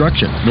and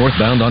construction.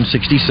 Northbound on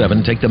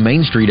 67, take the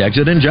Main Street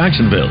exit in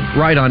Jacksonville.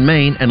 Right on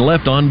Main and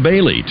left on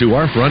Bailey to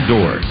our front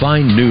door.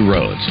 Find new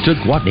roads to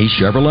Gwatney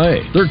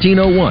Chevrolet.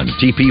 1301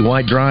 TP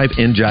White Drive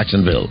in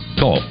Jacksonville.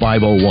 Call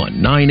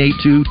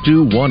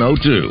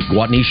 501-982-2102.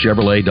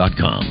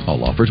 GwatneyChevrolet.com.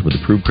 All offers with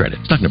approved credit.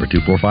 Stock number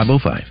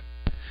 24505.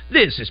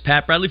 This is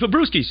Pat Bradley for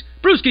Brewski's.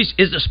 Brewski's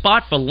is the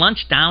spot for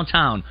lunch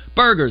downtown.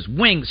 Burgers,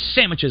 wings,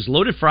 sandwiches,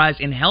 loaded fries,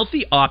 and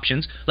healthy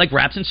options like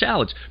wraps and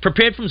salads.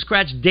 Prepared from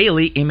scratch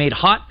daily and made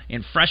hot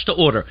and fresh to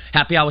order.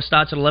 Happy hour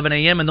starts at 11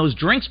 a.m. and those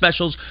drink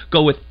specials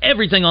go with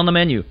everything on the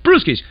menu.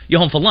 Brewski's, you're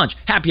home for lunch,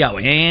 happy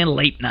hour, and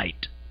late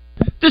night.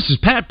 This is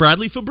Pat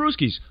Bradley for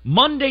Brewski's.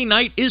 Monday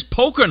night is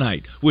poker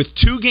night with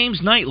 2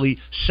 games nightly,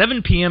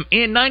 7 p.m.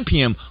 and 9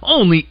 p.m.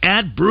 only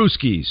at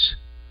Brewski's.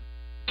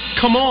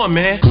 Come on,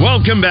 man.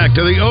 Welcome back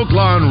to the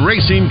Oaklawn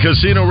Racing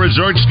Casino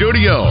Resort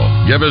Studio.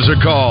 Give us a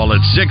call at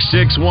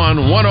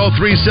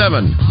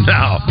 661-1037.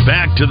 Now,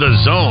 back to the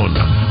Zone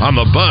on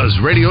the Buzz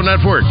Radio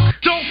Network.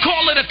 Don't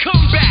call it a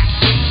comeback.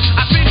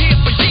 I've been here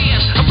for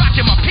years. I'm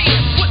rocking my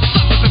pants, putting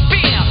suckers in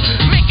fear,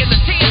 making the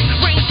tears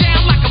rain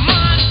down like a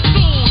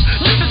monsoon.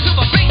 Listen to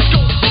the bass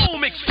go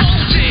boom,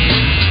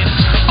 explosion.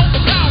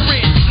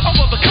 Overpowering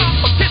over the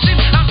competition.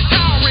 I'm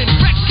towering,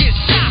 wrecking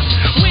shop.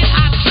 When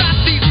I drop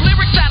these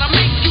lyrics that'll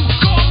make you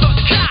call the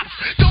cops.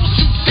 Don't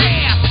you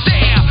dare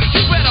stare.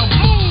 You better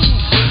move.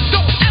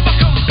 Don't ever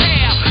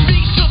compare me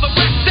to the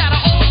rest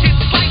that'll all get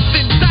sliced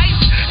and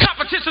diced.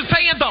 Competition's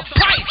paying the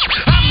price.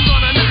 I'm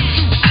gonna knock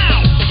you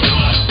out.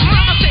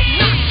 Mama said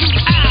knock you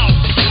out.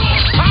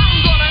 I'm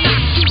gonna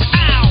knock you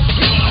out.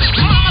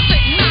 Mama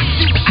said knock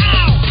you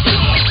out.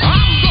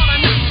 I'm gonna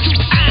knock you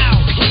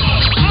out.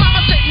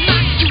 Mama said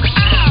knock you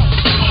out.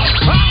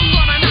 I'm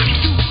gonna knock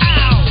you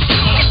out.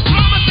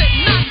 Mama said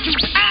knock you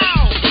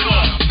out.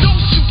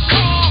 Don't you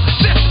call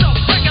this a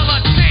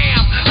regular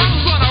jam.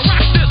 I'm gonna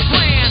rock this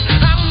land.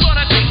 I'm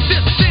gonna take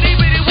this city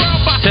bitty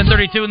world by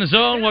 10:32 in the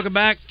Zone. Welcome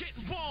back.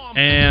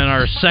 And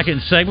our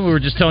second segment, we were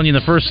just telling you in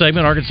the first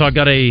segment, Arkansas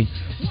got a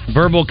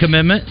verbal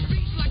commitment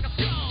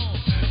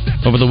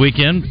over the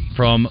weekend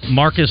from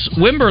Marcus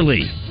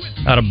Wimberly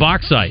out of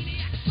Bauxite.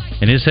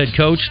 And his head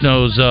coach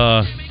knows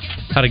how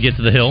to get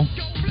to the hill.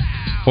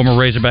 Former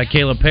Razorback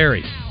Caleb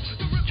Perry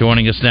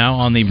joining us now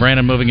on the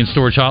Brandon Moving and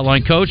Storage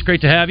Hotline. Coach,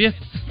 great to have you.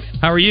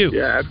 How are you?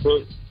 Yeah,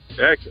 absolutely.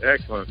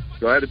 Excellent.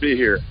 Glad to be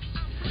here.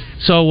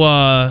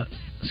 So,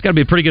 it's got to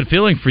be a pretty good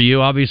feeling for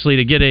you, obviously,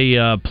 to get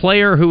a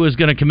player who is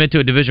going to commit to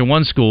a Division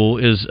I school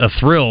is a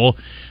thrill,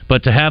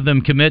 but to have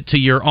them commit to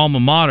your alma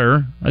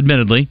mater,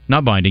 admittedly,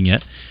 not binding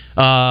yet,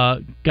 got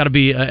to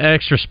be an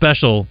extra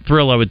special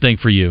thrill, I would think,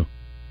 for you.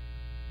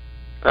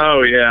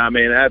 Oh, yeah, I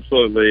mean,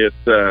 absolutely.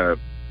 It's,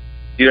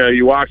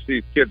 you watch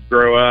these kids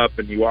grow up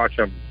and you watch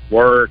them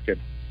work and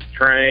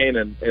train,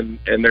 and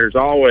there's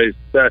always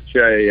such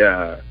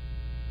a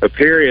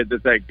period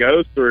that they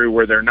go through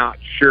where they're not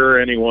sure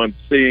anyone's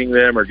seeing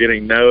them or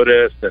getting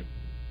noticed, and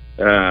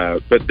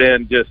but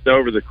then just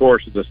over the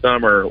course of the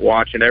summer,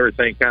 watching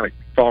everything kind of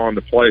fall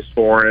into place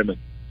for him,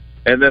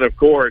 and then of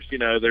course,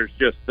 there's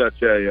just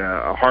such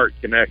a heart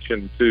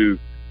connection to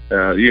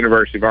the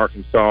University of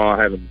Arkansas,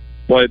 having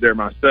played there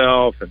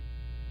myself, and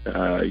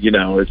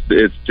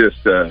it's just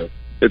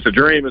it's a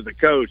dream as a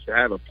coach to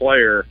have a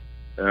player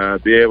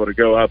be able to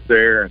go up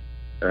there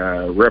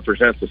and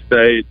represent the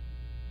state.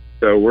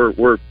 So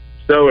we're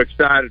so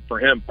excited for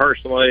him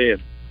personally and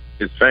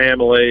his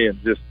family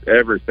and just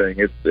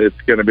everything.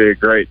 It's going to be a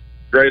great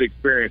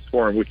experience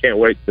for him. We can't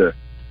wait to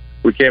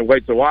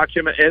watch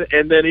him.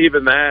 And then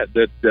even that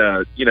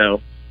the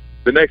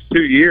next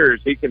 2 years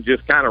he can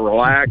just kind of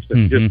relax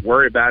and just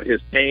worry about his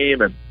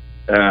team and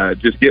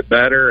just get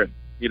better, and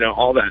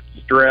all that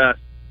stress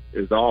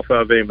is off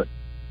of him.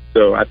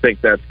 So I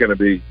think that's going to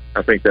be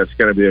a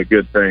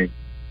good thing.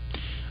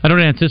 I don't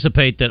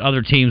anticipate that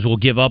other teams will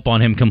give up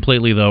on him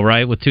completely, though,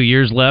 right? With 2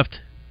 years left?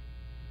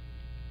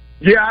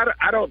 Yeah,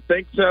 I don't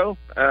think so.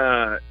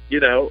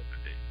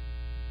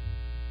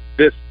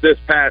 This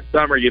past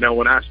summer,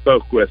 when I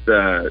spoke with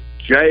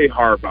Jay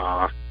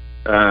Harbaugh,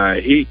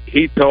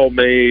 he told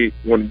me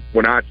when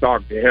I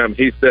talked to him,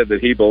 he said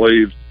that he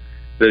believes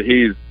that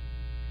he's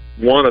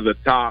one of the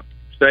top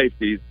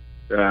safeties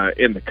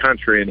in the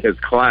country in his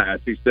class.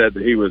 He said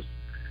that he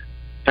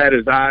had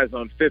his eyes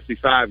on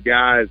 55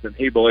 guys, and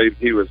he believed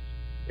he was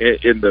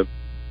in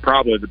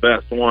probably the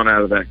best one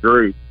out of that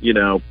group,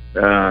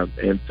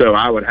 and so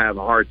I would have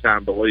a hard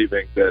time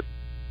believing that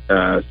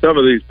some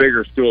of these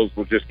bigger schools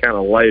will just kind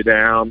of lay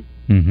down.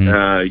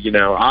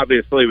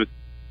 Obviously with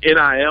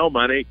NIL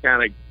money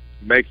kind of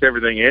makes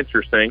everything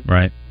interesting,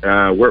 right?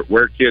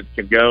 Where kids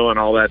can go and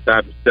all that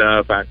type of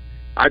stuff.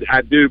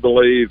 I do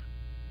believe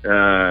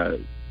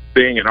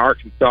being an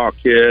Arkansas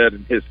kid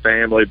and his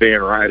family being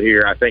right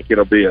here, I think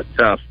it'll be a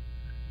tough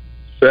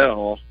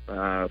sell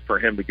for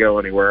him to go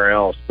anywhere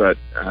else. But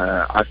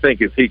I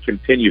think if he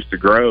continues to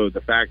grow,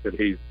 the fact that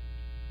he's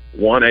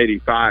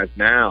 185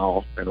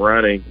 now and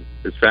running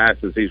as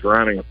fast as he's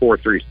running a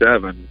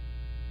 4.37,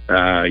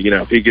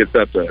 if he gets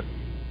up to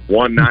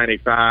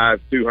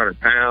 195, 200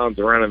 pounds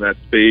and running that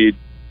speed,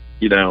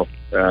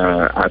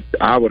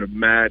 I would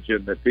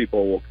imagine that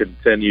people will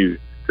continue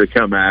to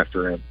come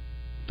after him.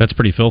 That's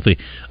pretty filthy.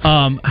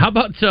 How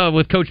about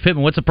with Coach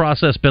Pittman? What's the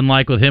process been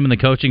like with him and the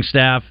coaching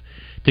staff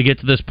to get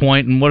to this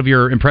point, and what have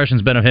your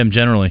impressions been of him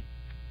generally?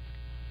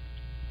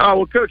 Oh,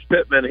 well, Coach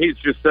Pittman, he's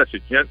just such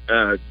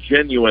a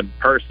genuine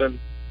person.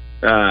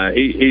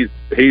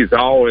 He's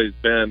always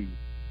been,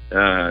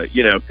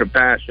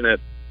 compassionate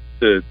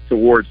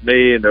towards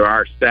me and to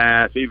our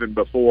staff. Even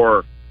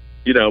before,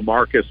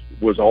 Marcus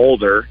was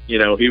older,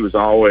 he was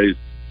always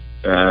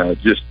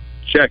just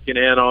checking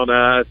in on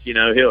us.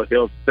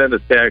 He'll send a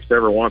text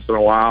every once in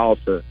a while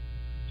to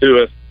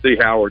us, see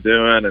how we're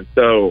doing. And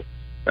so,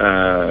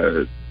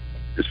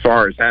 as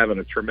far as having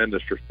a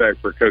tremendous respect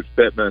for Coach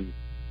Pittman,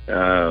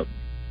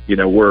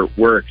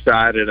 we're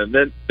excited. And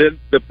then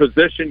the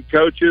position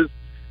coaches,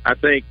 I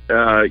think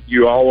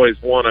you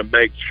always want to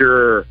make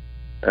sure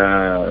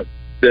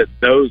that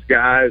those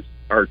guys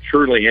are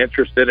truly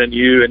interested in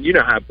you. And you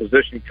know how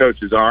position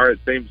coaches are. It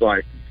seems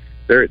like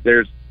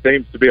there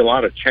seems to be a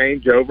lot of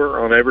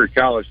changeover on every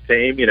college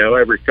team,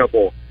 every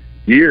couple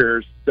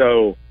years.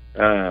 So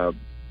that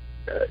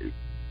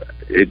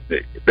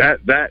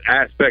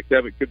aspect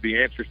of it could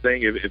be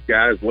interesting if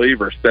guys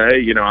leave or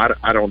stay.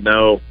 I don't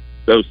know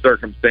those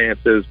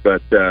circumstances,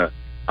 but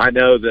I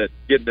know that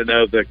getting to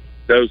know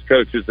those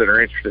coaches that are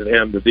interested in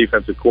him, the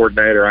defensive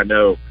coordinator, I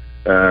know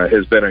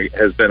has been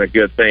a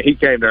good thing. He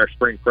came to our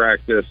spring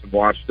practice and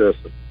watched us,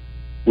 and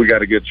we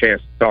got a good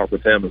chance to talk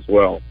with him as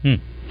well.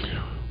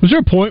 Was there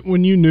a point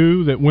when you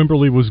knew that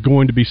Wimberly was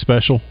going to be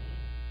special?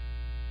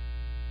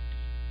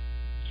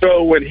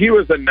 So when he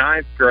was a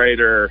ninth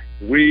grader,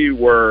 we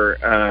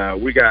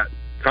got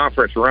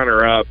conference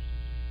runner up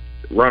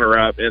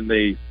in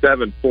the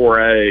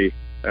 7-4A.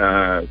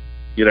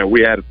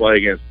 We had to play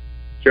against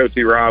Joe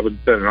T.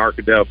 Robinson and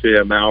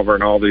Arkadelphia,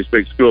 Malvern, all these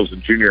big schools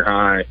in junior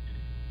high.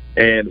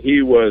 And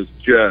he was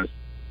just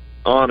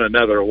on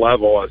another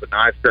level as a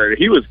ninth grader.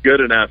 He was good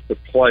enough to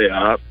play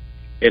up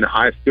in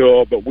high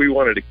school, but we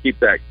wanted to keep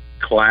that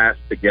class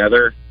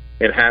together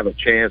and have a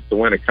chance to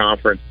win a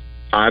conference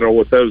title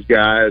with those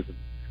guys.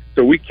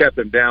 So we kept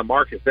him down.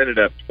 Marcus ended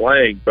up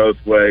playing both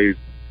ways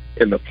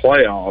in the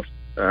playoffs.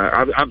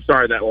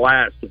 That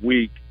last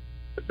week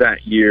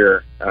that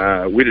year.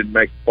 We didn't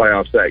make the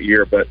playoffs that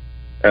year, but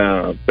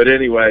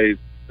anyways,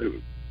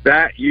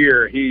 that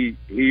year he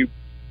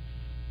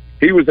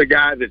was a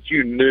guy that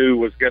you knew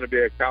was going to be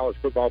a college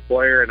football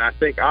player. And I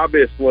think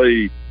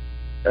obviously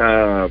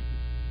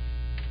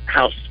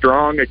how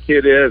strong a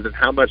kid is and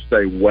how much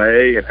they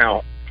weigh and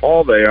how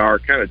tall they are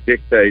kind of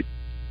dictates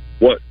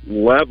what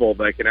level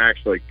they can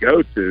actually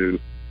go to.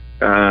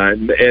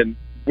 And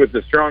with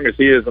the strongest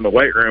he is in the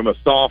weight room, a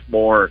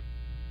sophomore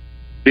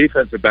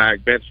defensive back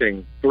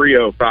benching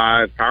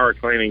 305, power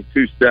cleaning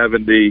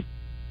 270.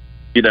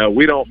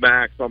 We don't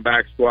max on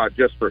back squat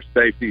just for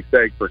safety's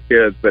sake for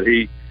kids, but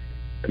he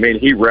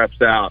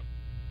reps out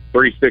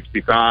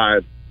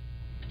 365,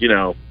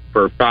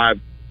 for 5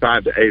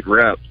 to 8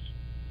 reps,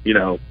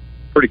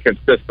 pretty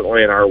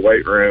consistently in our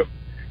weight room.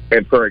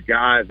 And for a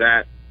guy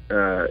that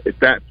at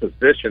that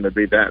position to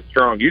be that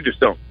strong, you just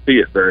don't see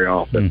it very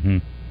often. Mm-hmm.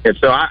 And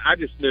so I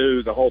just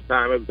knew the whole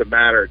time it was a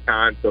matter of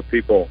time till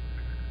people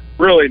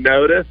really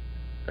noticed.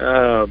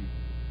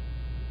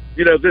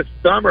 This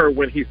summer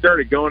when he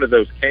started going to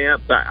those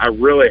camps, I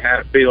really had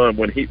a feeling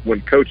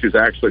when coaches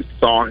actually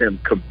saw him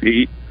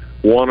compete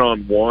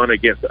one-on-one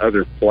against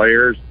other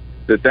players,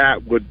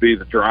 that would be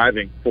the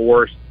driving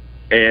force.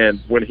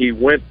 And when he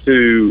went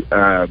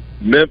to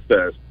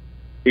Memphis,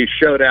 he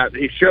showed out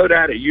at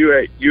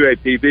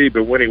UAPB,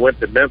 but when he went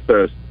to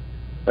Memphis,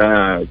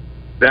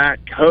 that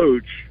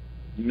coach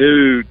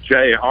knew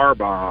Jay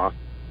Harbaugh,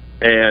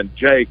 and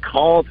Jay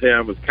called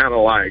him, was kind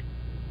of like,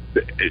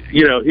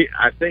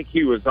 I think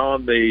he was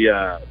on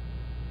the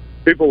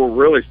people were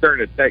really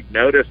starting to take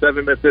notice of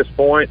him at this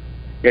point.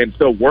 And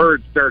so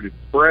word started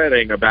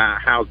spreading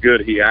about how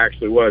good he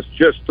actually was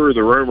just through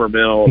the rumor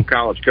mill of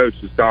college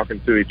coaches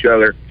talking to each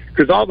other,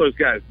 because all those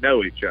guys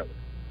know each other,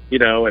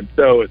 and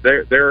so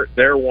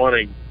they're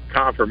wanting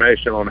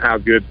confirmation on how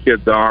good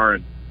kids are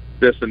and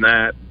this and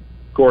that.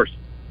 Of course,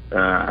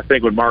 I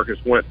think when Marcus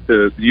went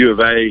to the U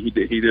of A, he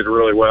did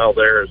really well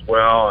there as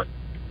well. And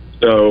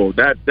so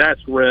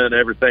that's when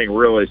everything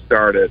really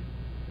started.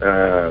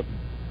 The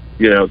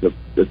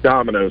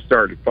dominoes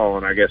started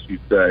falling, I guess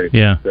you'd say.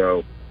 Yeah.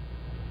 So.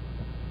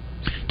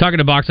 Talking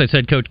to Box, I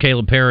said Coach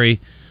Caleb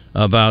Perry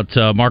about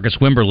Marcus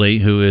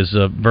Wimberly, who is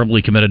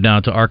verbally committed now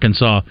to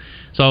Arkansas.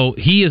 So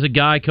he is a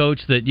guy,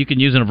 Coach, that you can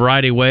use in a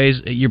variety of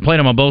ways. You're playing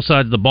him on both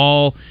sides of the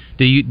ball.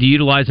 Do you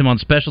utilize him on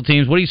special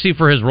teams? What do you see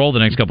for his role the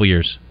next couple of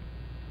years?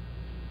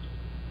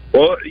 Well,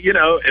 Well,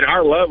 at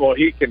our level,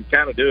 he can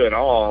kind of do it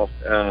all.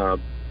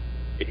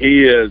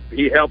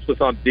 He helps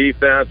us on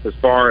defense as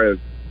far as,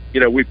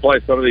 we play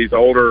some of these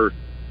older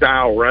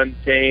style run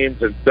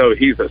teams, and so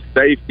he's a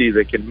safety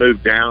that can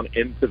move down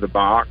into the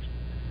box.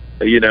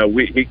 He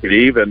could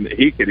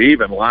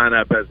even line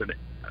up as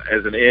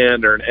an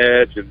end or an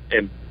edge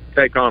and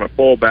take on a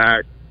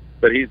fullback,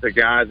 but he's a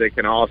guy that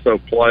can also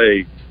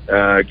play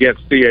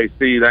against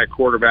CAC, that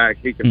quarterback.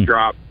 He can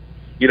drop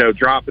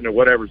into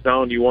whatever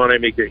zone you want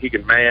him. He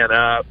can man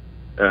up,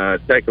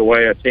 take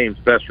away a team's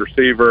best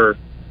receiver.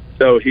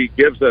 So he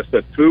gives us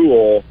a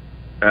tool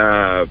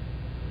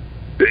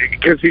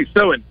because he's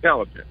so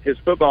intelligent. His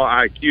football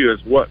IQ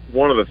is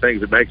one of the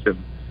things that makes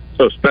him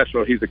so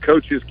special. He's a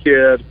coach's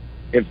kid,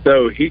 and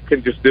so he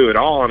can just do it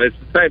all. And it's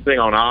the same thing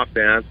on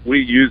offense. We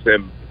use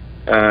him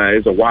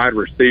as a wide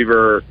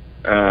receiver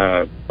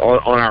on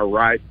our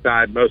right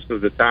side most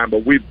of the time,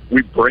 but we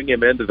bring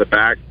him into the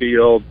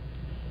backfield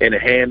and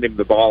hand him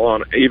the ball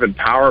on even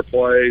power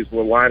plays.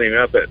 We'll line him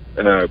up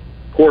at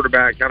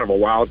quarterback, kind of a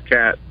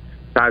wildcat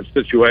type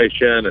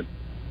situation, and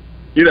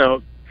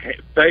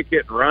fake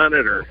it and run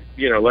it, or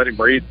let him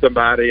read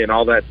somebody and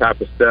all that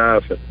type of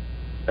stuff.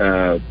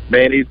 And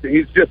man,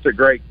 he's just a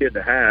great kid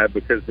to have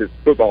because his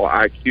football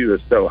IQ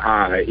is so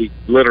high. He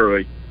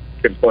literally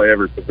can play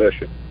every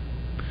position.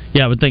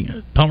 Yeah, I would think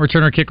punt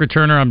returner, kick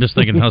returner. I'm just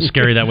thinking how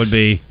scary that would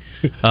be.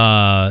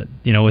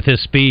 With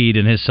his speed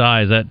and his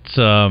size, that's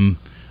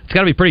it's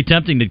got to be pretty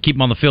tempting to keep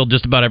him on the field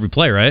just about every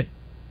play, right?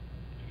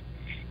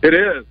 It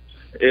is.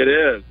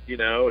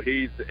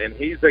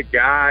 He's a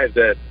guy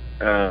that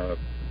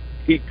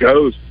he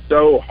goes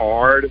so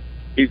hard.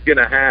 He's going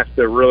to have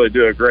to really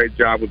do a great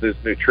job with his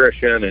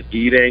nutrition and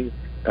eating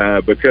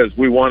because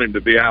we want him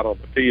to be out on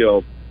the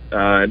field.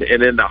 And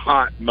in the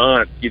hot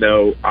months,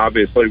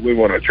 obviously we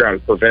want to try to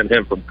prevent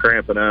him from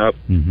cramping up.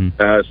 Mm-hmm.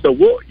 So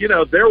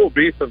there will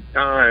be some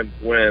times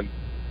when,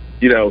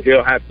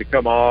 he'll have to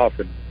come off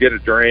and get a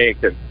drink.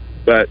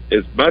 But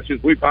as much as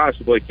we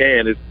possibly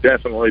can, it's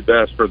definitely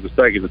best for the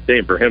sake of the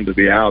team for him to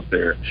be out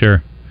there.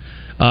 Sure.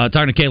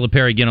 Talking to Caleb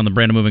Perry again on the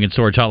Brandon Moving and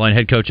Storage Hotline,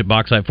 head coach at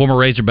Bauxite, former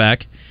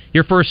Razorback.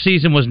 Your first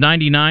season was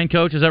 99,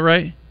 Coach, is that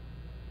right?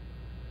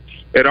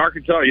 At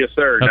Arkansas, yes,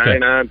 sir. Okay.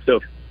 99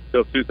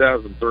 till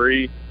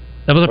 2003.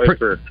 That was a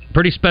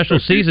pretty special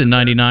season,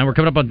 99. We're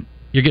coming up on,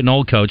 you're getting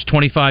old, Coach,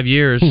 25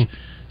 years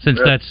since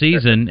that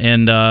season.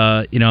 And,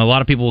 a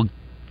lot of people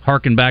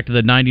harken back to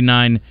the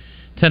 99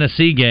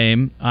 Tennessee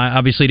game. I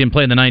obviously didn't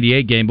play in the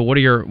 98 game, but what are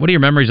your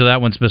memories of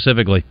that one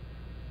specifically?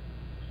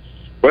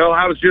 Well,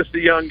 I was just a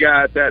young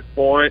guy at that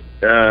point.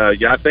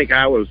 I think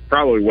I was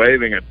probably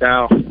waving a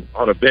towel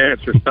on a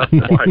bench or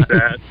something like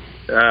that.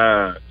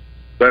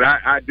 But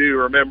I do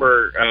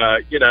remember,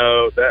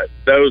 that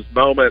those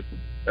moments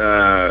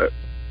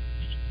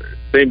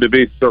seemed to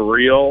be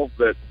surreal,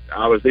 that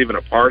I was even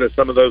a part of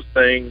some of those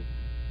things.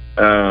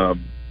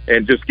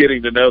 And just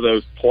getting to know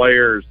those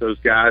players, those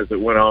guys that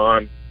went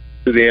on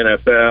to the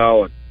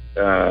NFL.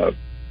 And,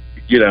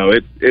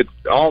 it's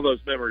all those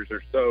memories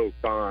are so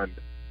fond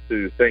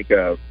to think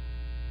of.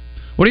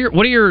 What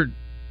are your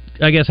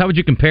I guess, how would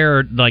you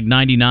compare like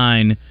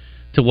 99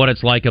 to what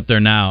it's like up there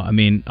now? I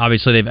mean,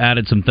 obviously they've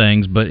added some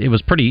things, but it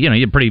was pretty, you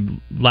had a pretty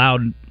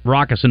loud,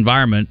 raucous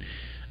environment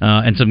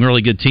and some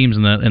really good teams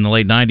in the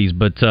late 90s.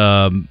 But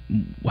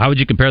how would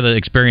you compare the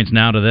experience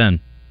now to then?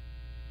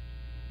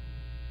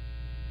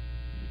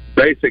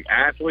 Basic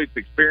athletes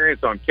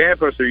experience on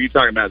campus, or are you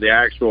talking about the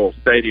actual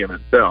stadium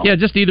itself? Yeah,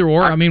 just either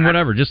or.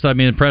 Whatever. Just,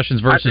 impressions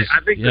versus...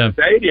 I think the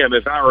stadium,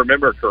 if I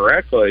remember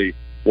correctly,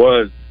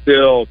 was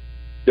still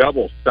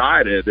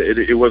double-sided.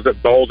 It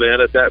wasn't bowled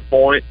in at that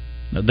point.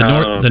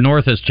 The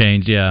north has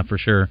changed, yeah, for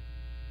sure.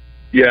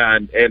 Yeah,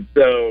 and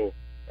so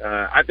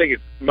I think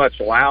it's much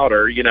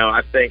louder.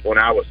 I think when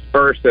I was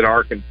first at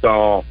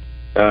Arkansas,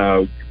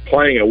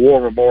 playing at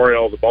War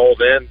Memorial, the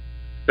bowled-in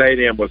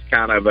stadium was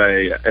kind of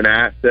an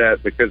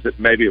asset because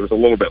maybe it was a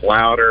little bit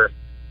louder.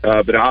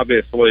 But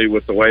obviously,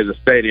 with the way the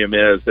stadium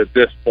is at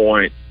this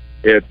point,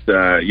 it's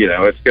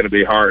going to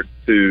be hard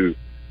to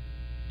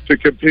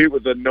compete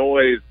with the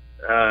noise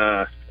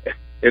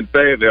in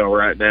Fayetteville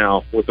right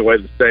now with the way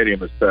the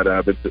stadium is set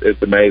up.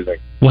 It's amazing.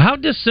 Well, how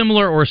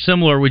dissimilar or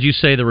similar would you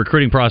say the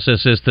recruiting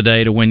process is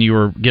today to when you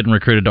were getting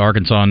recruited to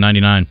Arkansas in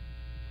 99?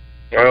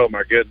 Oh,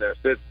 my goodness.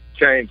 It's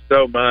changed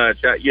so much.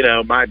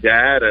 My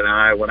dad and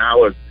I, when I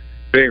was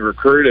being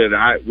recruited,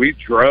 we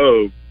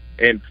drove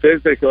and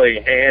physically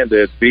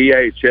handed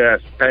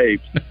VHS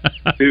tapes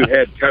to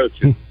head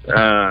coaches.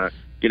 I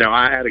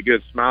had a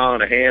good smile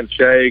and a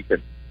handshake,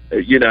 and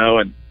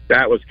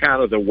that was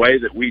kind of the way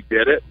that we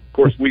did it. Of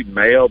course, we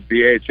mailed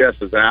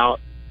VHSs out,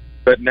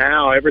 but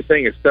now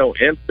everything is so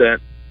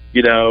instant.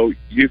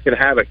 You can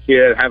have a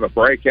kid have a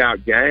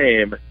breakout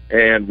game,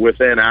 and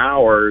within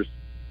hours,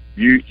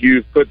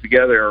 you've put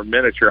together a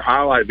miniature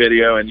highlight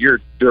video, and you're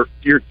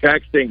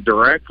texting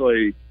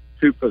directly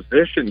to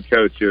position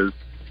coaches.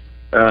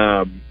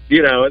 And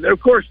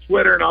of course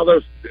Twitter and all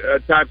those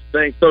types of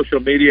things, social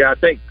media. I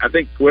think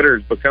Twitter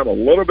has become a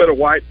little bit of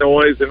white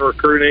noise in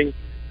recruiting.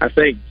 I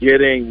think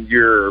getting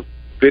your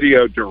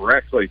video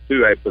directly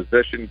to a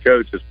position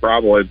coach is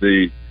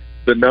probably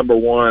the number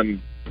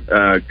one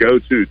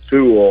go-to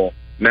tool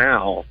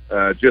now,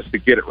 just to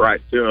get it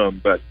right to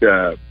them. But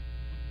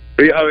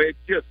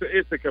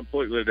it's a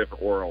completely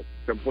different world.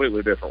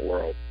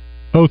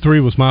 03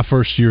 was my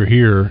first year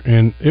here,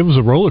 and it was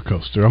a roller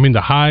coaster. I mean,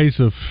 the highs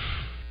of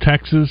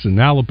Texas and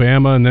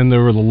Alabama, and then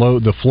there were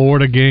the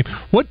Florida game.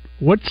 What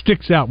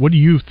sticks out? What do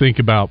you think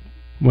about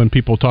when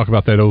people talk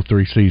about that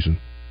 03 season?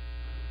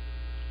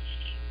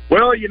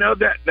 Well,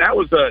 that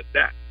was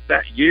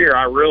that year.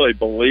 I really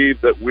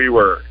believe that we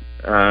were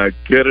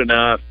good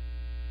enough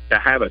to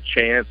have a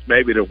chance,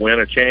 maybe to win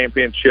a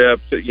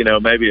championship.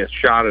 Maybe a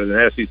shot at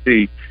an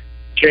SEC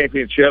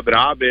championship. But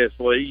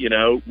obviously,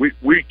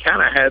 we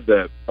kind of had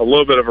a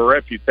little bit of a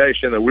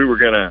reputation that we were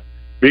going to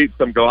beat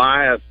some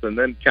Goliaths and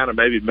then kind of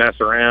maybe mess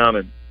around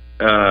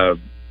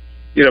and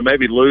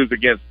maybe lose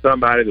against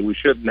somebody that we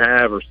shouldn't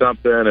have or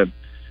something. And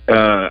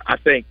I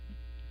think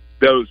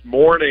those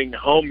morning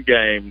home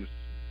games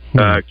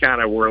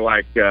kind of were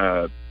like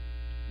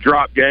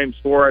drop games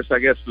for us, I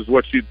guess is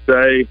what you'd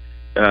say.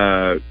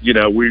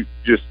 We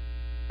just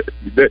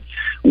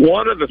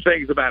one of the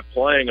things about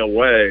playing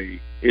away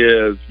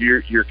is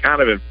you're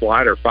kind of in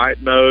flight or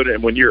fight mode,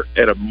 and when you're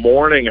at a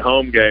morning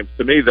home game,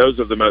 to me those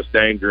are the most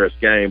dangerous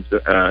games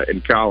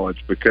in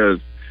college because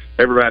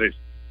everybody's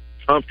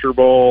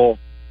comfortable,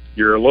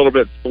 you're a little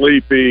bit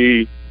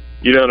sleepy,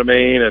 you know what I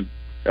mean, and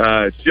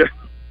it's just,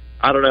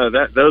 I don't know,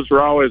 those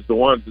were always the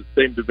ones that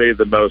seemed to be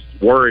the most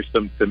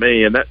worrisome to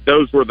me, and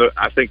those were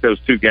I think those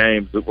two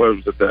games, that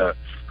was at the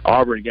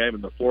Auburn game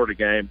and the Florida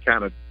game,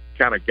 kind of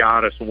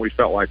got us when we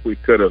felt like we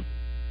could have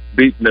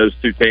beaten those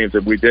two teams,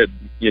 and we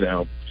didn't,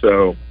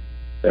 so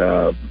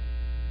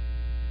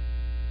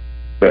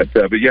but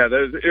yeah,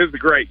 it was a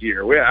great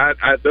year.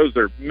 Those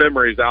are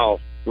memories I'll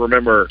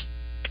remember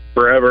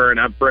forever, and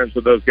I'm friends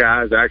with those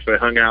guys. I actually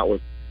hung out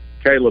with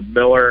Caleb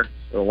Miller,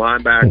 the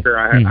linebacker.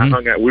 I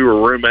hung out. We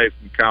were roommates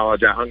in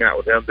college. I hung out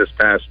with him this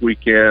past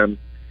weekend.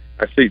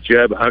 I see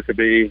Jeb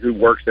Huckabee, who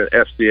works at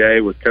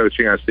FCA with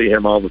coaching. I see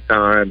him all the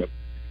time.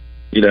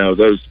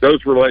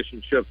 Those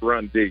relationships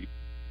run deep.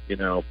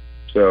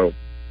 So.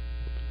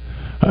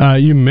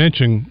 You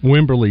mentioned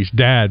Wimberly's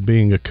dad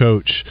being a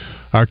coach.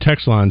 Our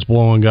text line's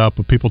blowing up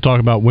with people talking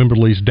about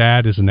Wimberly's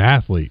dad as an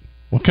athlete.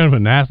 What kind of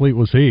an athlete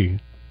was he?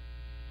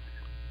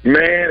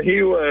 Man,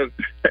 he was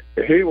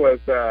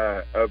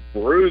a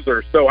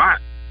bruiser. I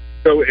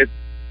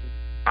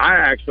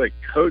actually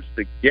coached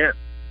against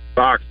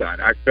Bauxite.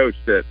 I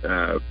coached at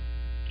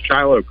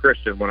Shiloh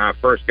Christian when I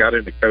first got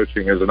into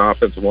coaching as an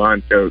offensive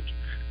line coach,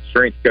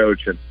 strength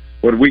coach, and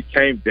when we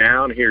came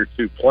down here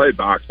to play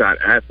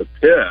Bauxite at the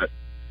pit,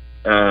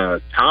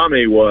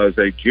 Tommy was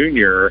a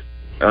junior.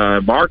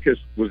 Marcus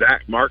was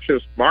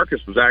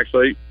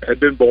actually had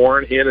been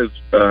born. He and his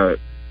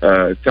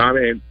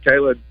Tommy and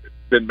Caleb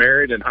been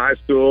married in high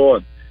school,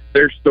 and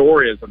their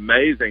story is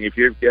amazing. If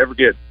you ever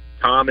get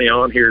Tommy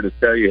on here to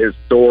tell you his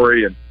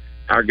story and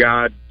how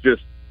God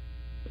just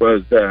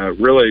was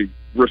really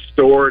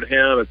restored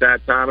him at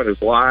that time in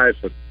his life.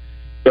 And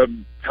so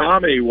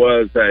Tommy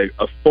was a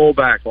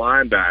fullback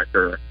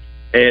linebacker,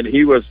 and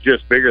he was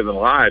just bigger than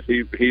life.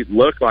 He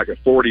looked like a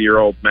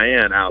 40-year-old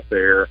man out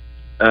there,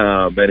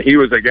 and he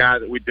was a guy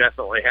that we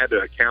definitely had to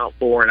account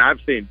for. And I've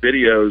seen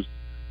videos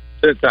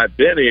since I've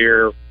been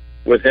here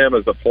with him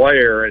as a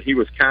player, and he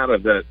was kind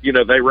of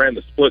they ran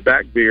the split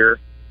back veer.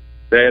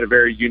 They had a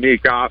very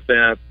unique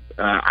offense.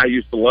 I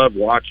used to love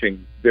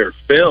watching their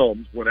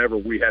films whenever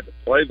we had to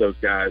play those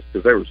guys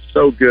because they were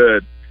so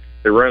good.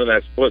 They're running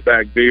that split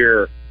back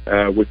veer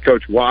with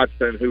Coach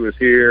Watson, who was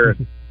here.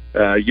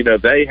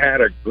 They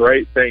had a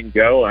great thing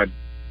going.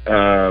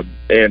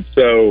 And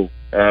so,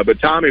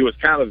 but Tommy was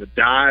kind of the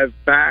dive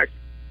back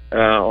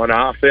on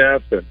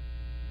offense, and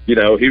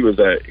he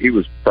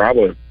was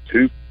probably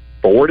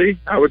 240,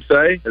 I would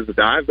say, as a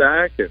dive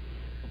back,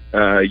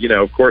 and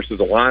of course, as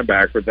a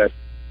linebacker, that's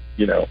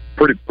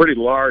pretty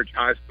large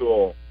high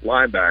school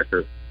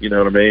linebacker. You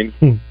know what I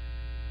mean?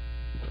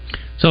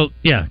 So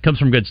yeah, comes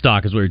from good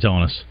stock, is what you're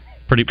telling us.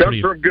 Comes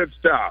from good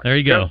stock. There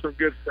you go. Comes from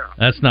good stock.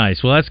 That's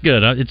nice. Well, that's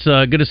good. It's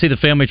good to see the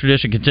family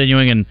tradition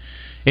continuing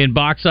in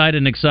Bauxite,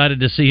 and excited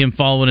to see him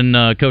following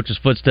in Coach's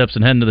footsteps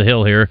and heading to the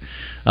hill here.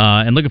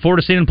 And looking forward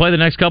to seeing him play the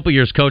next couple of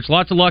years, Coach.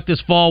 Lots of luck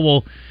this fall.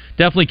 We'll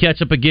definitely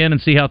catch up again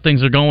and see how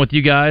things are going with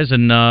you guys.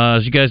 And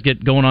as you guys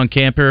get going on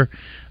camp here,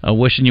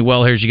 wishing you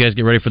well here as you guys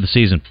get ready for the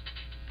season.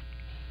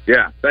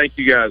 Yeah, thank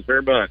you guys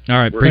very much. All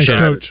right, appreciate it,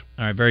 Coach.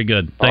 All right, very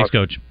good. Thanks,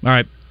 Awesome. Coach. All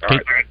right. All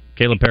right.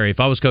 Caleb Perry. If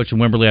I was coaching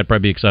Wimberley, I'd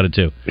probably be excited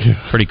too.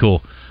 Pretty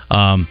cool.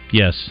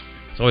 Yes,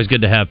 it's always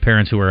good to have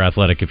parents who are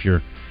athletic if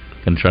you're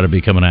going to try to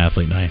become an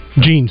athlete.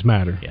 Genes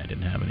matter. Yeah, I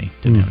didn't have any.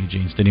 Didn't have any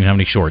jeans. Didn't even have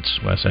any shorts.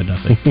 Wes had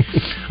nothing.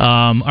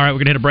 All right, we're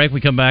going to hit a break.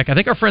 We come back. I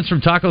think our friends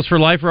from Tacos for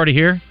Life are already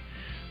here,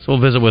 so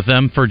we'll visit with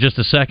them for just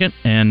a second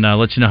and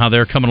let you know how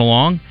they're coming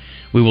along.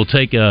 We will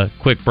take a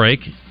quick break.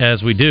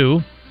 As we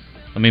do,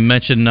 Let me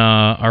mention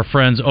our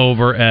friends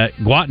over at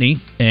Gwatney,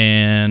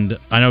 and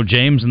I know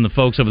James and the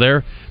folks over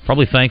there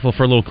probably thankful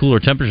for a little cooler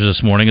temperatures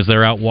this morning as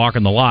they're out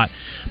walking the lot.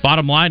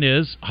 Bottom line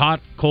is,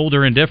 hot, cold,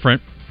 or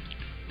indifferent,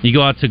 you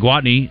go out to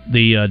Gwatney,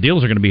 the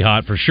deals are going to be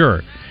hot for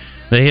sure.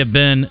 They have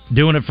been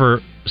doing it for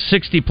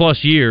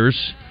 60-plus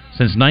years,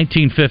 since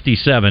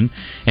 1957,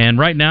 and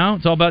right now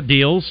it's all about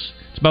deals.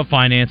 It's about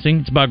financing.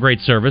 It's about great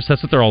service.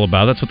 That's what they're all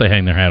about. That's what they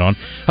hang their hat on.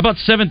 How about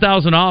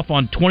 $7,000 off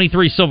on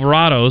 23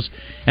 Silverados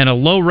and a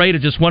low rate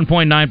of just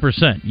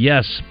 1.9%?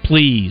 Yes,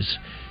 please.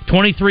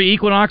 23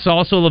 Equinox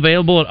also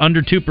available at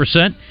under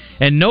 2%,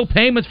 and no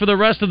payments for the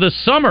rest of the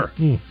summer.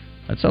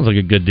 That sounds like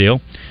a good deal.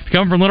 If you're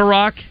coming from Little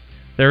Rock,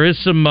 there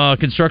is some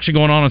construction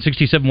going on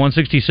 67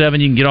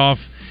 167. You can get off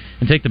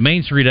and take the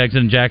Main Street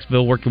exit in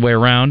Jacksonville, work your way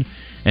around,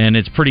 and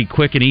it's pretty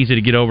quick and easy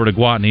to get over to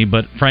Gwatney,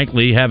 but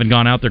frankly, having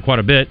gone out there quite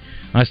a bit,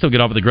 I still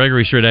get off at the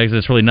Gregory Street exit.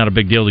 It's really not a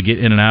big deal to get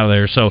in and out of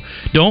there, so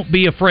don't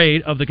be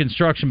afraid of the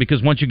construction,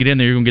 because once you get in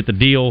there, you're going to get the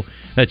deal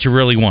that you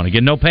really want.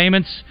 Again, no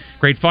payments,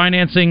 great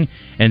financing,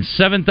 and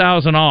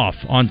 $7,000 off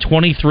on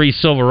 23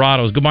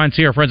 Silverados. Go by and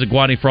see our friends at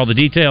Gwatney for all the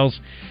details.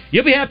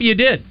 You'll be happy you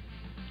did.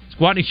 It's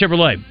Gwatney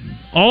Chevrolet.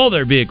 All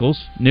their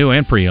vehicles, new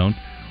and pre-owned,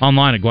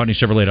 online at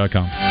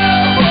GwatneyChevrolet.com.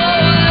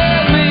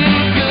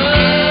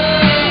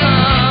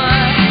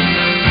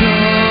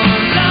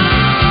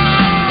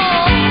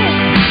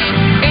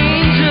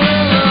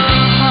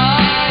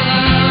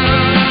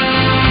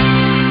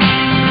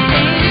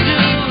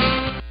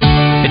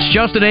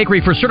 Justin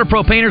Acree for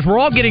CertaPro Painters. We're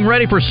all getting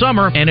ready for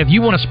summer, and if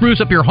you want to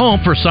spruce up your home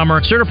for summer,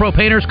 CertaPro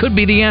Painters could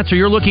be the answer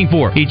you're looking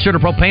for. Each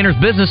CertaPro Painters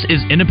business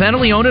is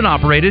independently owned and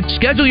operated.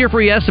 Schedule your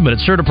free estimate at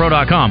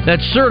CertaPro.com.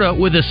 That's Certa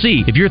with a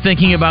C. If you're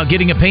thinking about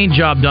getting a paint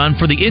job done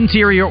for the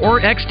interior or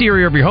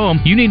exterior of your home,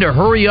 you need to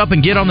hurry up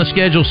and get on the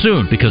schedule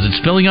soon, because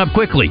it's filling up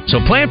quickly. So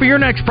plan for your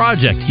next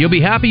project. You'll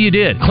be happy you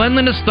did.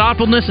 Cleanliness,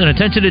 thoughtfulness, and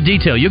attention to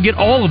detail. You'll get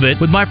all of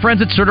it with my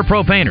friends at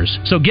CertaPro Painters.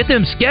 So get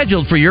them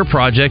scheduled for your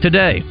project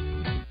today.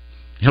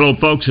 Hello,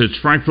 folks. It's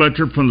Frank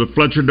Fletcher from the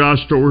Fletcher Dodge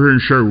store here in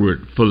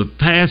Sherwood. For the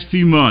past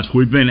few months,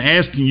 we've been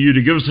asking you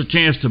to give us a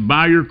chance to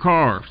buy your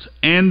cars,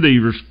 and the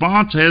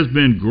response has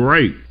been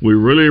great. We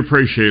really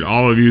appreciate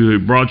all of you who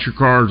brought your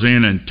cars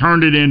in and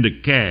turned it into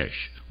cash.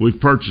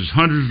 We've purchased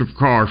hundreds of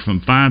cars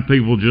from fine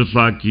people just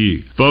like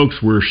you.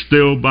 Folks, we're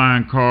still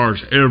buying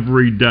cars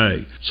every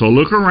day. So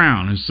look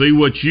around and see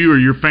what you or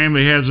your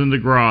family has in the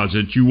garage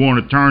that you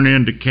want to turn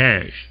into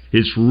cash.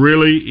 It's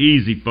really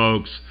easy,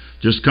 folks.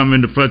 Just come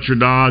into Fletcher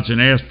Dodge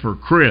and ask for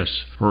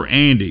Chris or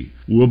Andy.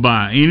 We'll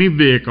buy any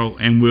vehicle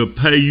and we'll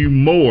pay you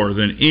more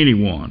than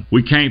anyone.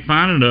 We can't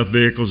find enough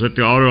vehicles at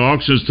the auto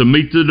auctions to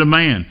meet the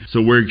demand,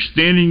 so we're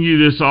extending you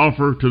this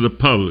offer to the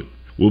public.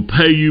 We'll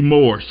pay you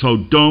more, so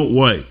don't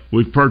wait.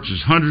 We've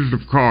purchased hundreds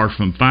of cars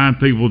from fine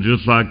people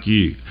just like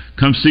you.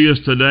 Come see us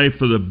today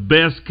for the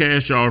best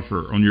cash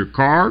offer on your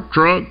car,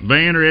 truck,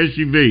 van, or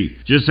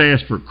SUV. Just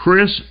ask for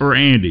Chris or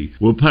Andy.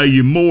 We'll pay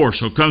you more,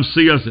 so come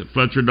see us at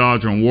Fletcher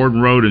Dodge on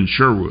Warden Road in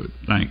Sherwood.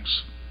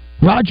 Thanks.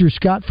 Roger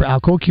Scott for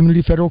Alcoa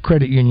Community Federal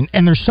Credit Union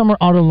and their summer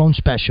auto loan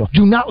special.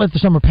 Do not let the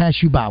summer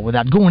pass you by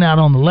without going out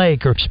on the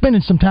lake or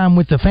spending some time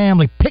with the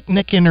family,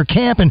 picnicking or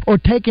camping, or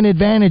taking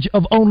advantage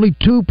of only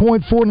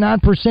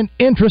 2.49%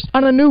 interest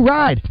on a new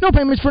ride. No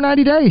payments for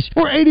 90 days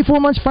or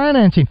 84 months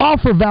financing.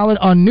 Offer valid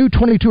on new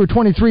 22 or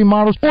 23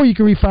 models, or you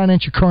can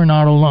refinance your current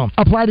auto loan.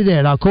 Apply today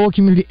at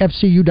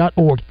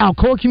alcoacommunityfcu.org.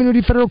 Alcoa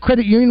Community Federal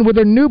Credit Union with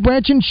their new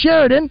branch in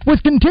Sheridan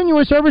with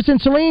continuous service in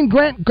Saline,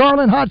 Grant,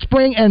 Garland, Hot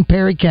Spring, and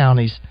Perry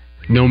counties.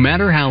 No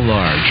matter how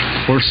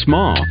large or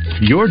small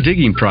your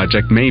digging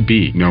project may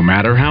be, no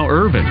matter how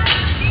urban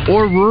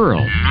or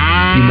rural,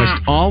 you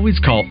must always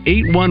call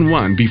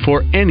 811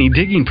 before any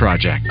digging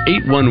project.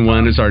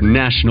 811 is our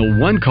national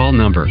one-call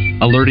number,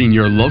 alerting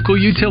your local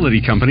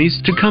utility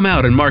companies to come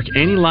out and mark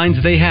any lines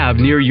they have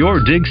near your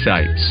dig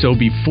site. So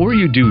before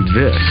you do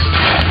this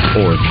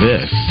or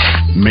this,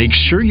 make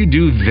sure you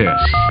do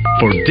this.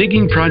 For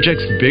digging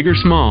projects big or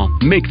small,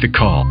 make the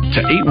call to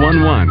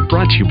 811,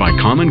 brought to you by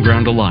Common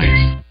Ground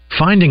Alliance.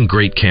 Finding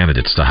great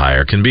candidates to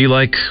hire can be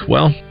like,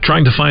 well,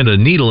 trying to find a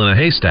needle in a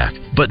haystack,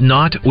 but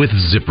not with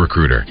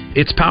ZipRecruiter.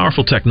 Its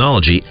powerful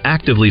technology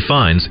actively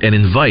finds and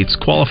invites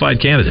qualified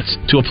candidates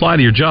to apply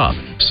to your job.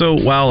 So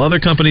while other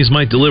companies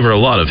might deliver a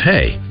lot of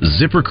hay,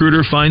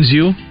 ZipRecruiter finds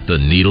you the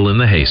needle in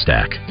the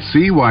haystack.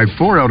 See why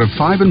 4 out of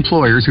 5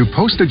 employers who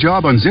post a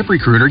job on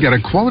ZipRecruiter get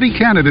a quality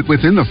candidate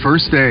within the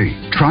first day.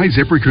 Try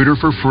ZipRecruiter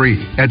for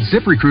free at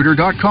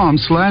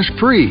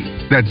ZipRecruiter.com/free.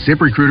 That's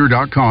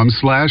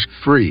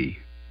ZipRecruiter.com/free.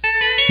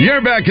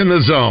 You're back in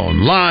the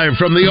zone, live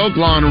from the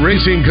Oaklawn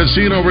Racing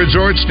Casino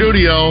Resort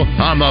Studio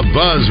on the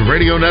Buzz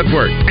Radio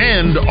Network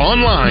and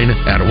online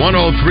at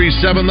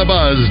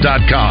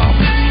 1037thebuzz.com.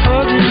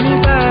 Holding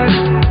me back,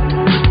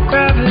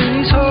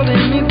 gravity's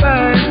holding me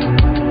back.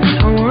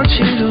 I want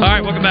you to. All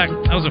right, welcome back.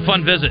 That was a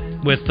fun visit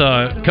with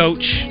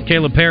Coach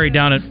Caleb Perry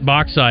down at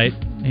Bauxite.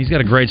 He's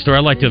got a great story.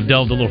 I'd like to have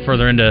delved a little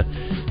further into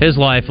his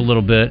life a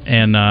little bit,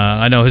 and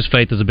I know his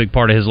faith is a big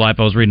part of his life.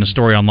 I was reading a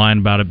story online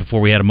about it before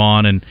we had him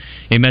on, and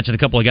he mentioned a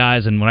couple of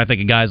guys, and when I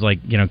think of guys like,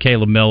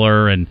 Caleb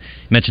Miller, and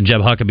mentioned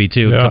Jeb Huckabee,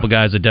 too, a couple of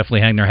guys that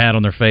definitely hang their hat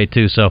on their faith,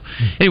 too. So,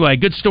 anyway,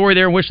 good story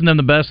there. Wishing them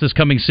the best this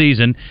coming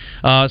season.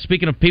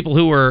 Speaking of people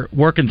who are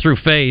working through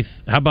faith,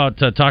 how about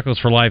Tacos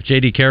for Life?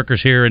 J.D.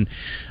 Carricker's here and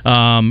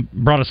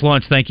brought us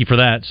lunch. Thank you for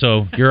that.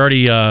 So you're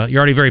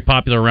already very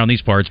popular around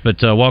these parts, but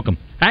welcome.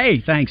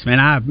 Hey, thanks, man.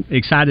 I'm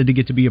excited to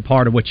get to be a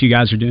part of what you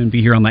guys are doing, be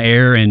here on the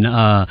air, and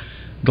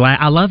glad.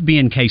 I love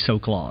being Queso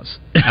Claus.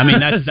 I mean,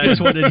 that's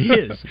what it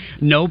is.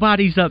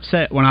 Nobody's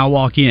upset when I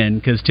walk in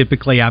because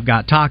typically I've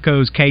got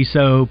tacos,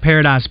 queso,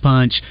 Paradise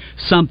Punch,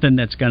 something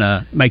that's going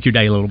to make your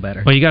day a little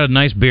better. Well, you got a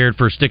nice beard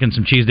for sticking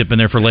some cheese dip in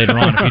there for later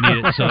on if you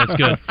need it, so that's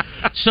good.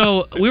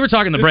 So we were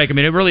talking the break. I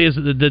mean, it really is,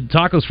 the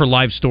Tacos for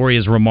Life story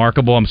is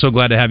remarkable. I'm so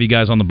glad to have you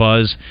guys on the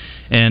buzz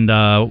and,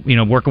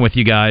 working with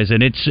you guys.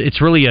 And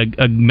it's really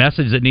a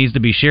message that needs to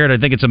be shared. I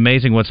think it's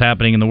amazing what's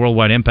happening in the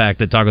worldwide impact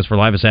that Tacos for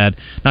Life has had,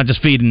 not just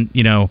feeding,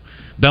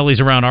 bellies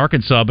around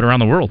Arkansas, but around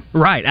the world.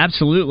 Right,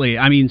 absolutely.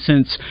 I mean,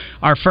 since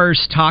our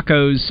first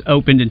tacos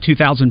opened in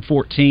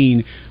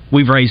 2014,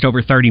 we've raised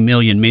over 30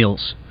 million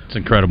meals. It's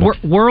incredible.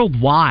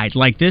 Worldwide.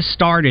 Like, this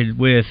started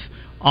with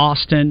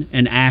Austin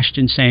and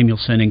Ashton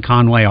Samuelson in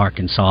Conway,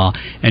 Arkansas,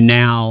 and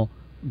now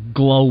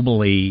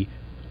globally,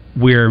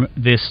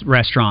 this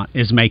restaurant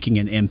is making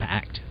an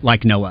impact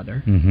like no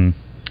other. Mm-hmm.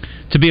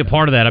 To be a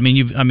part of that,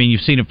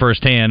 you've seen it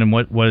firsthand and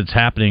what's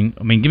happening.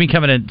 I mean, give me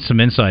some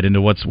insight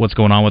into what's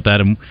going on with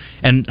that,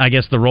 and I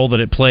guess the role that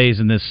it plays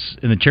in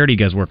the charity you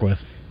guys work with.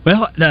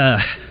 Well,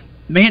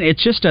 man,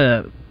 it's just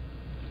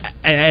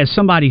as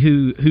somebody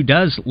who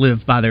does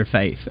live by their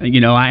faith. I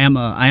am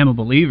a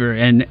believer,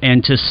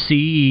 and to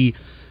see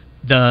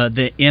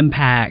the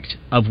impact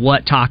of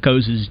what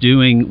Tacos is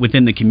doing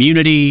within the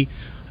community.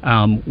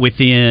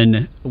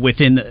 Within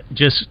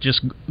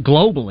just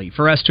globally,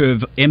 for us to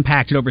have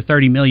impacted over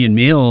 30 million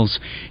meals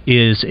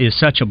is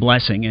such a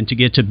blessing, and to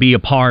get to be a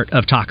part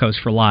of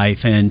Tacos for Life,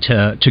 and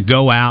to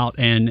go out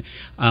and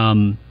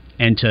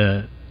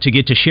to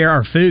get to share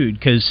our food,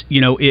 because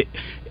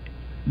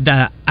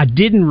I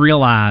didn't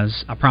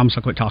realize. I promise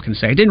I'll quit talking to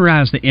say I didn't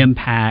realize the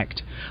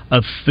impact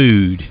of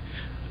food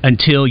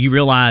until you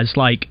realize,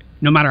 like,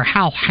 no matter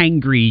how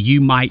hangry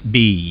you might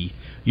be.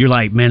 You're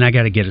like, man, I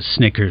got to get a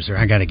Snickers, or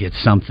I got to get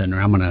something,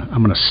 or I'm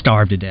gonna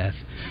starve to death.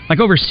 Like,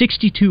 over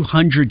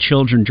 6,200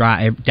 children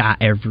die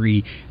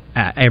every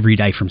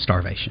day from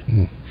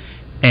starvation.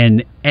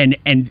 And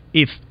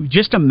if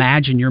just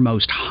imagine your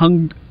most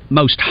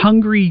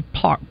hungry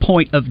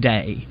point of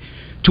day,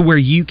 to where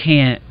you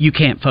can't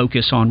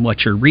focus on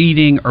what you're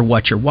reading or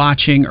what you're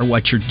watching or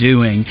what you're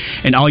doing,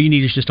 and all you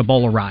need is just a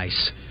bowl of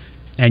rice,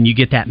 and you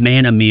get that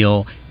manna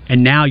meal.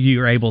 And now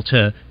you're able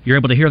to hear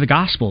the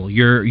gospel.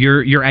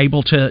 You're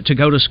able to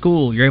go to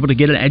school. You're able to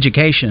get an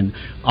education.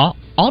 All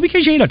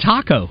because you ate a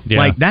taco. Yeah.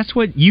 Like, that's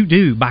what you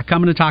do by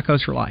coming to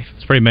Tacos for Life.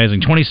 It's pretty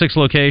amazing. 26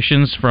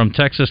 locations from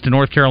Texas to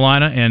North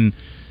Carolina, and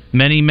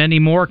many, many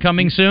more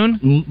coming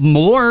soon.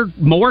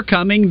 More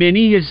coming.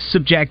 Many is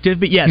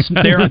subjective, but yes,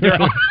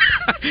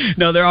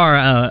 there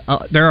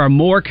are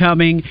more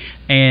coming,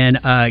 and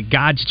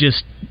God's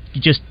just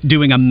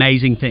doing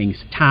amazing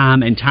things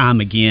time and time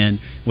again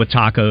with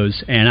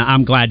tacos, and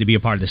I'm glad to be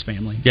a part of this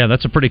family. Yeah,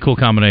 that's a pretty cool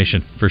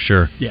combination for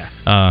sure. Yeah.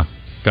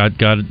 God,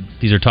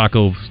 these are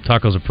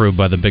tacos approved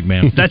by the big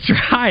man. That's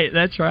right.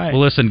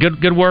 Well, listen,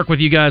 good work with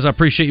you guys. I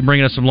appreciate you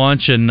bringing us some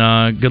lunch, and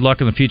good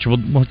luck in the future.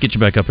 We'll get you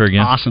back up here again.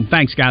 Awesome.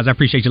 Thanks, guys. I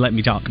appreciate you letting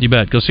me talk. You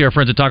bet. Go see our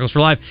friends at Tacos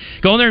for Life.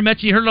 Go in there and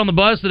mention you heard it on the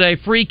buzz today.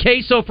 Free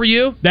queso for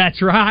you.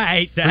 That's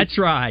right.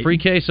 Free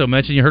queso.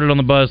 Mention you heard it on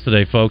the buzz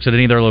today, folks, at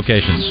any of their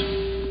locations.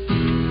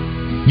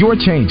 Your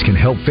change can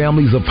help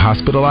families of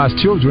hospitalized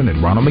children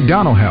at Ronald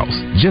McDonald House.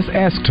 Just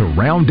ask to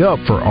round up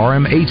for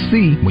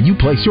RMHC when you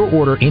place your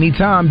order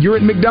anytime you're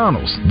at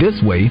McDonald's. This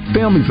way,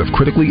 families of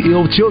critically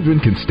ill children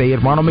can stay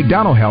at Ronald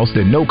McDonald House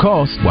at no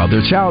cost while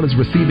their child is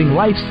receiving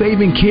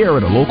life-saving care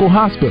at a local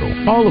hospital.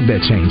 All of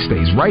that change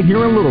stays right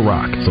here in Little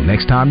Rock. So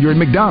next time you're at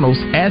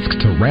McDonald's, ask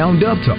to round up to